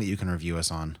anything that you can review us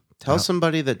on. Tell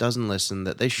somebody that doesn't listen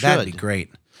that they should. That'd be great.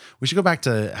 We should go back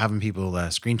to having people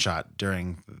screenshot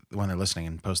when they're listening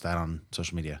and post that on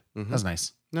social media. That's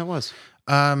nice. That was.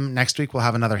 Next week, we'll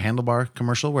have another Handlebar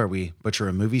commercial where we butcher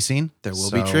a movie scene. There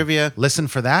will be trivia. Listen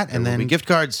for that. And then gift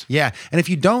cards. Yeah. And if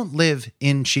you don't live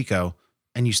in Chico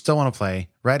and you still want to play,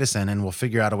 write us in and we'll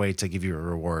figure out a way to give you a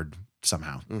reward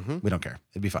somehow. We don't care.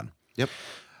 It'd be fun. Yep.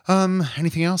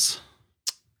 Anything else?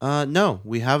 No,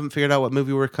 we haven't figured out what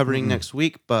movie we're covering next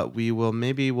week, but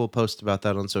we'll post about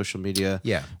that on social media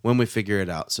when we figure it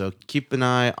out. So keep an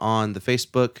eye on the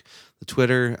Facebook, the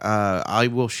Twitter. I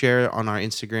will share on our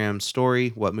Instagram story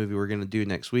what movie we're going to do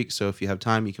next week. So if you have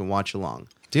time, you can watch along.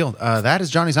 Deal. That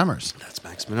is Johnny Summers. That's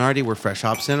Max Minardi. We're Fresh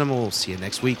Hop Cinema. We'll see you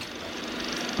next week.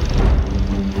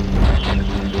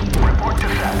 Report to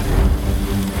set.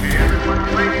 Everyone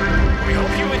ready? We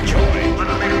hope you enjoy.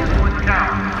 Let's make this one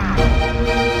count.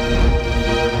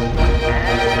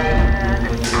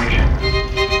 And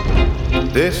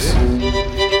action. This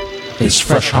is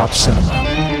Fresh Hop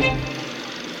Cinema.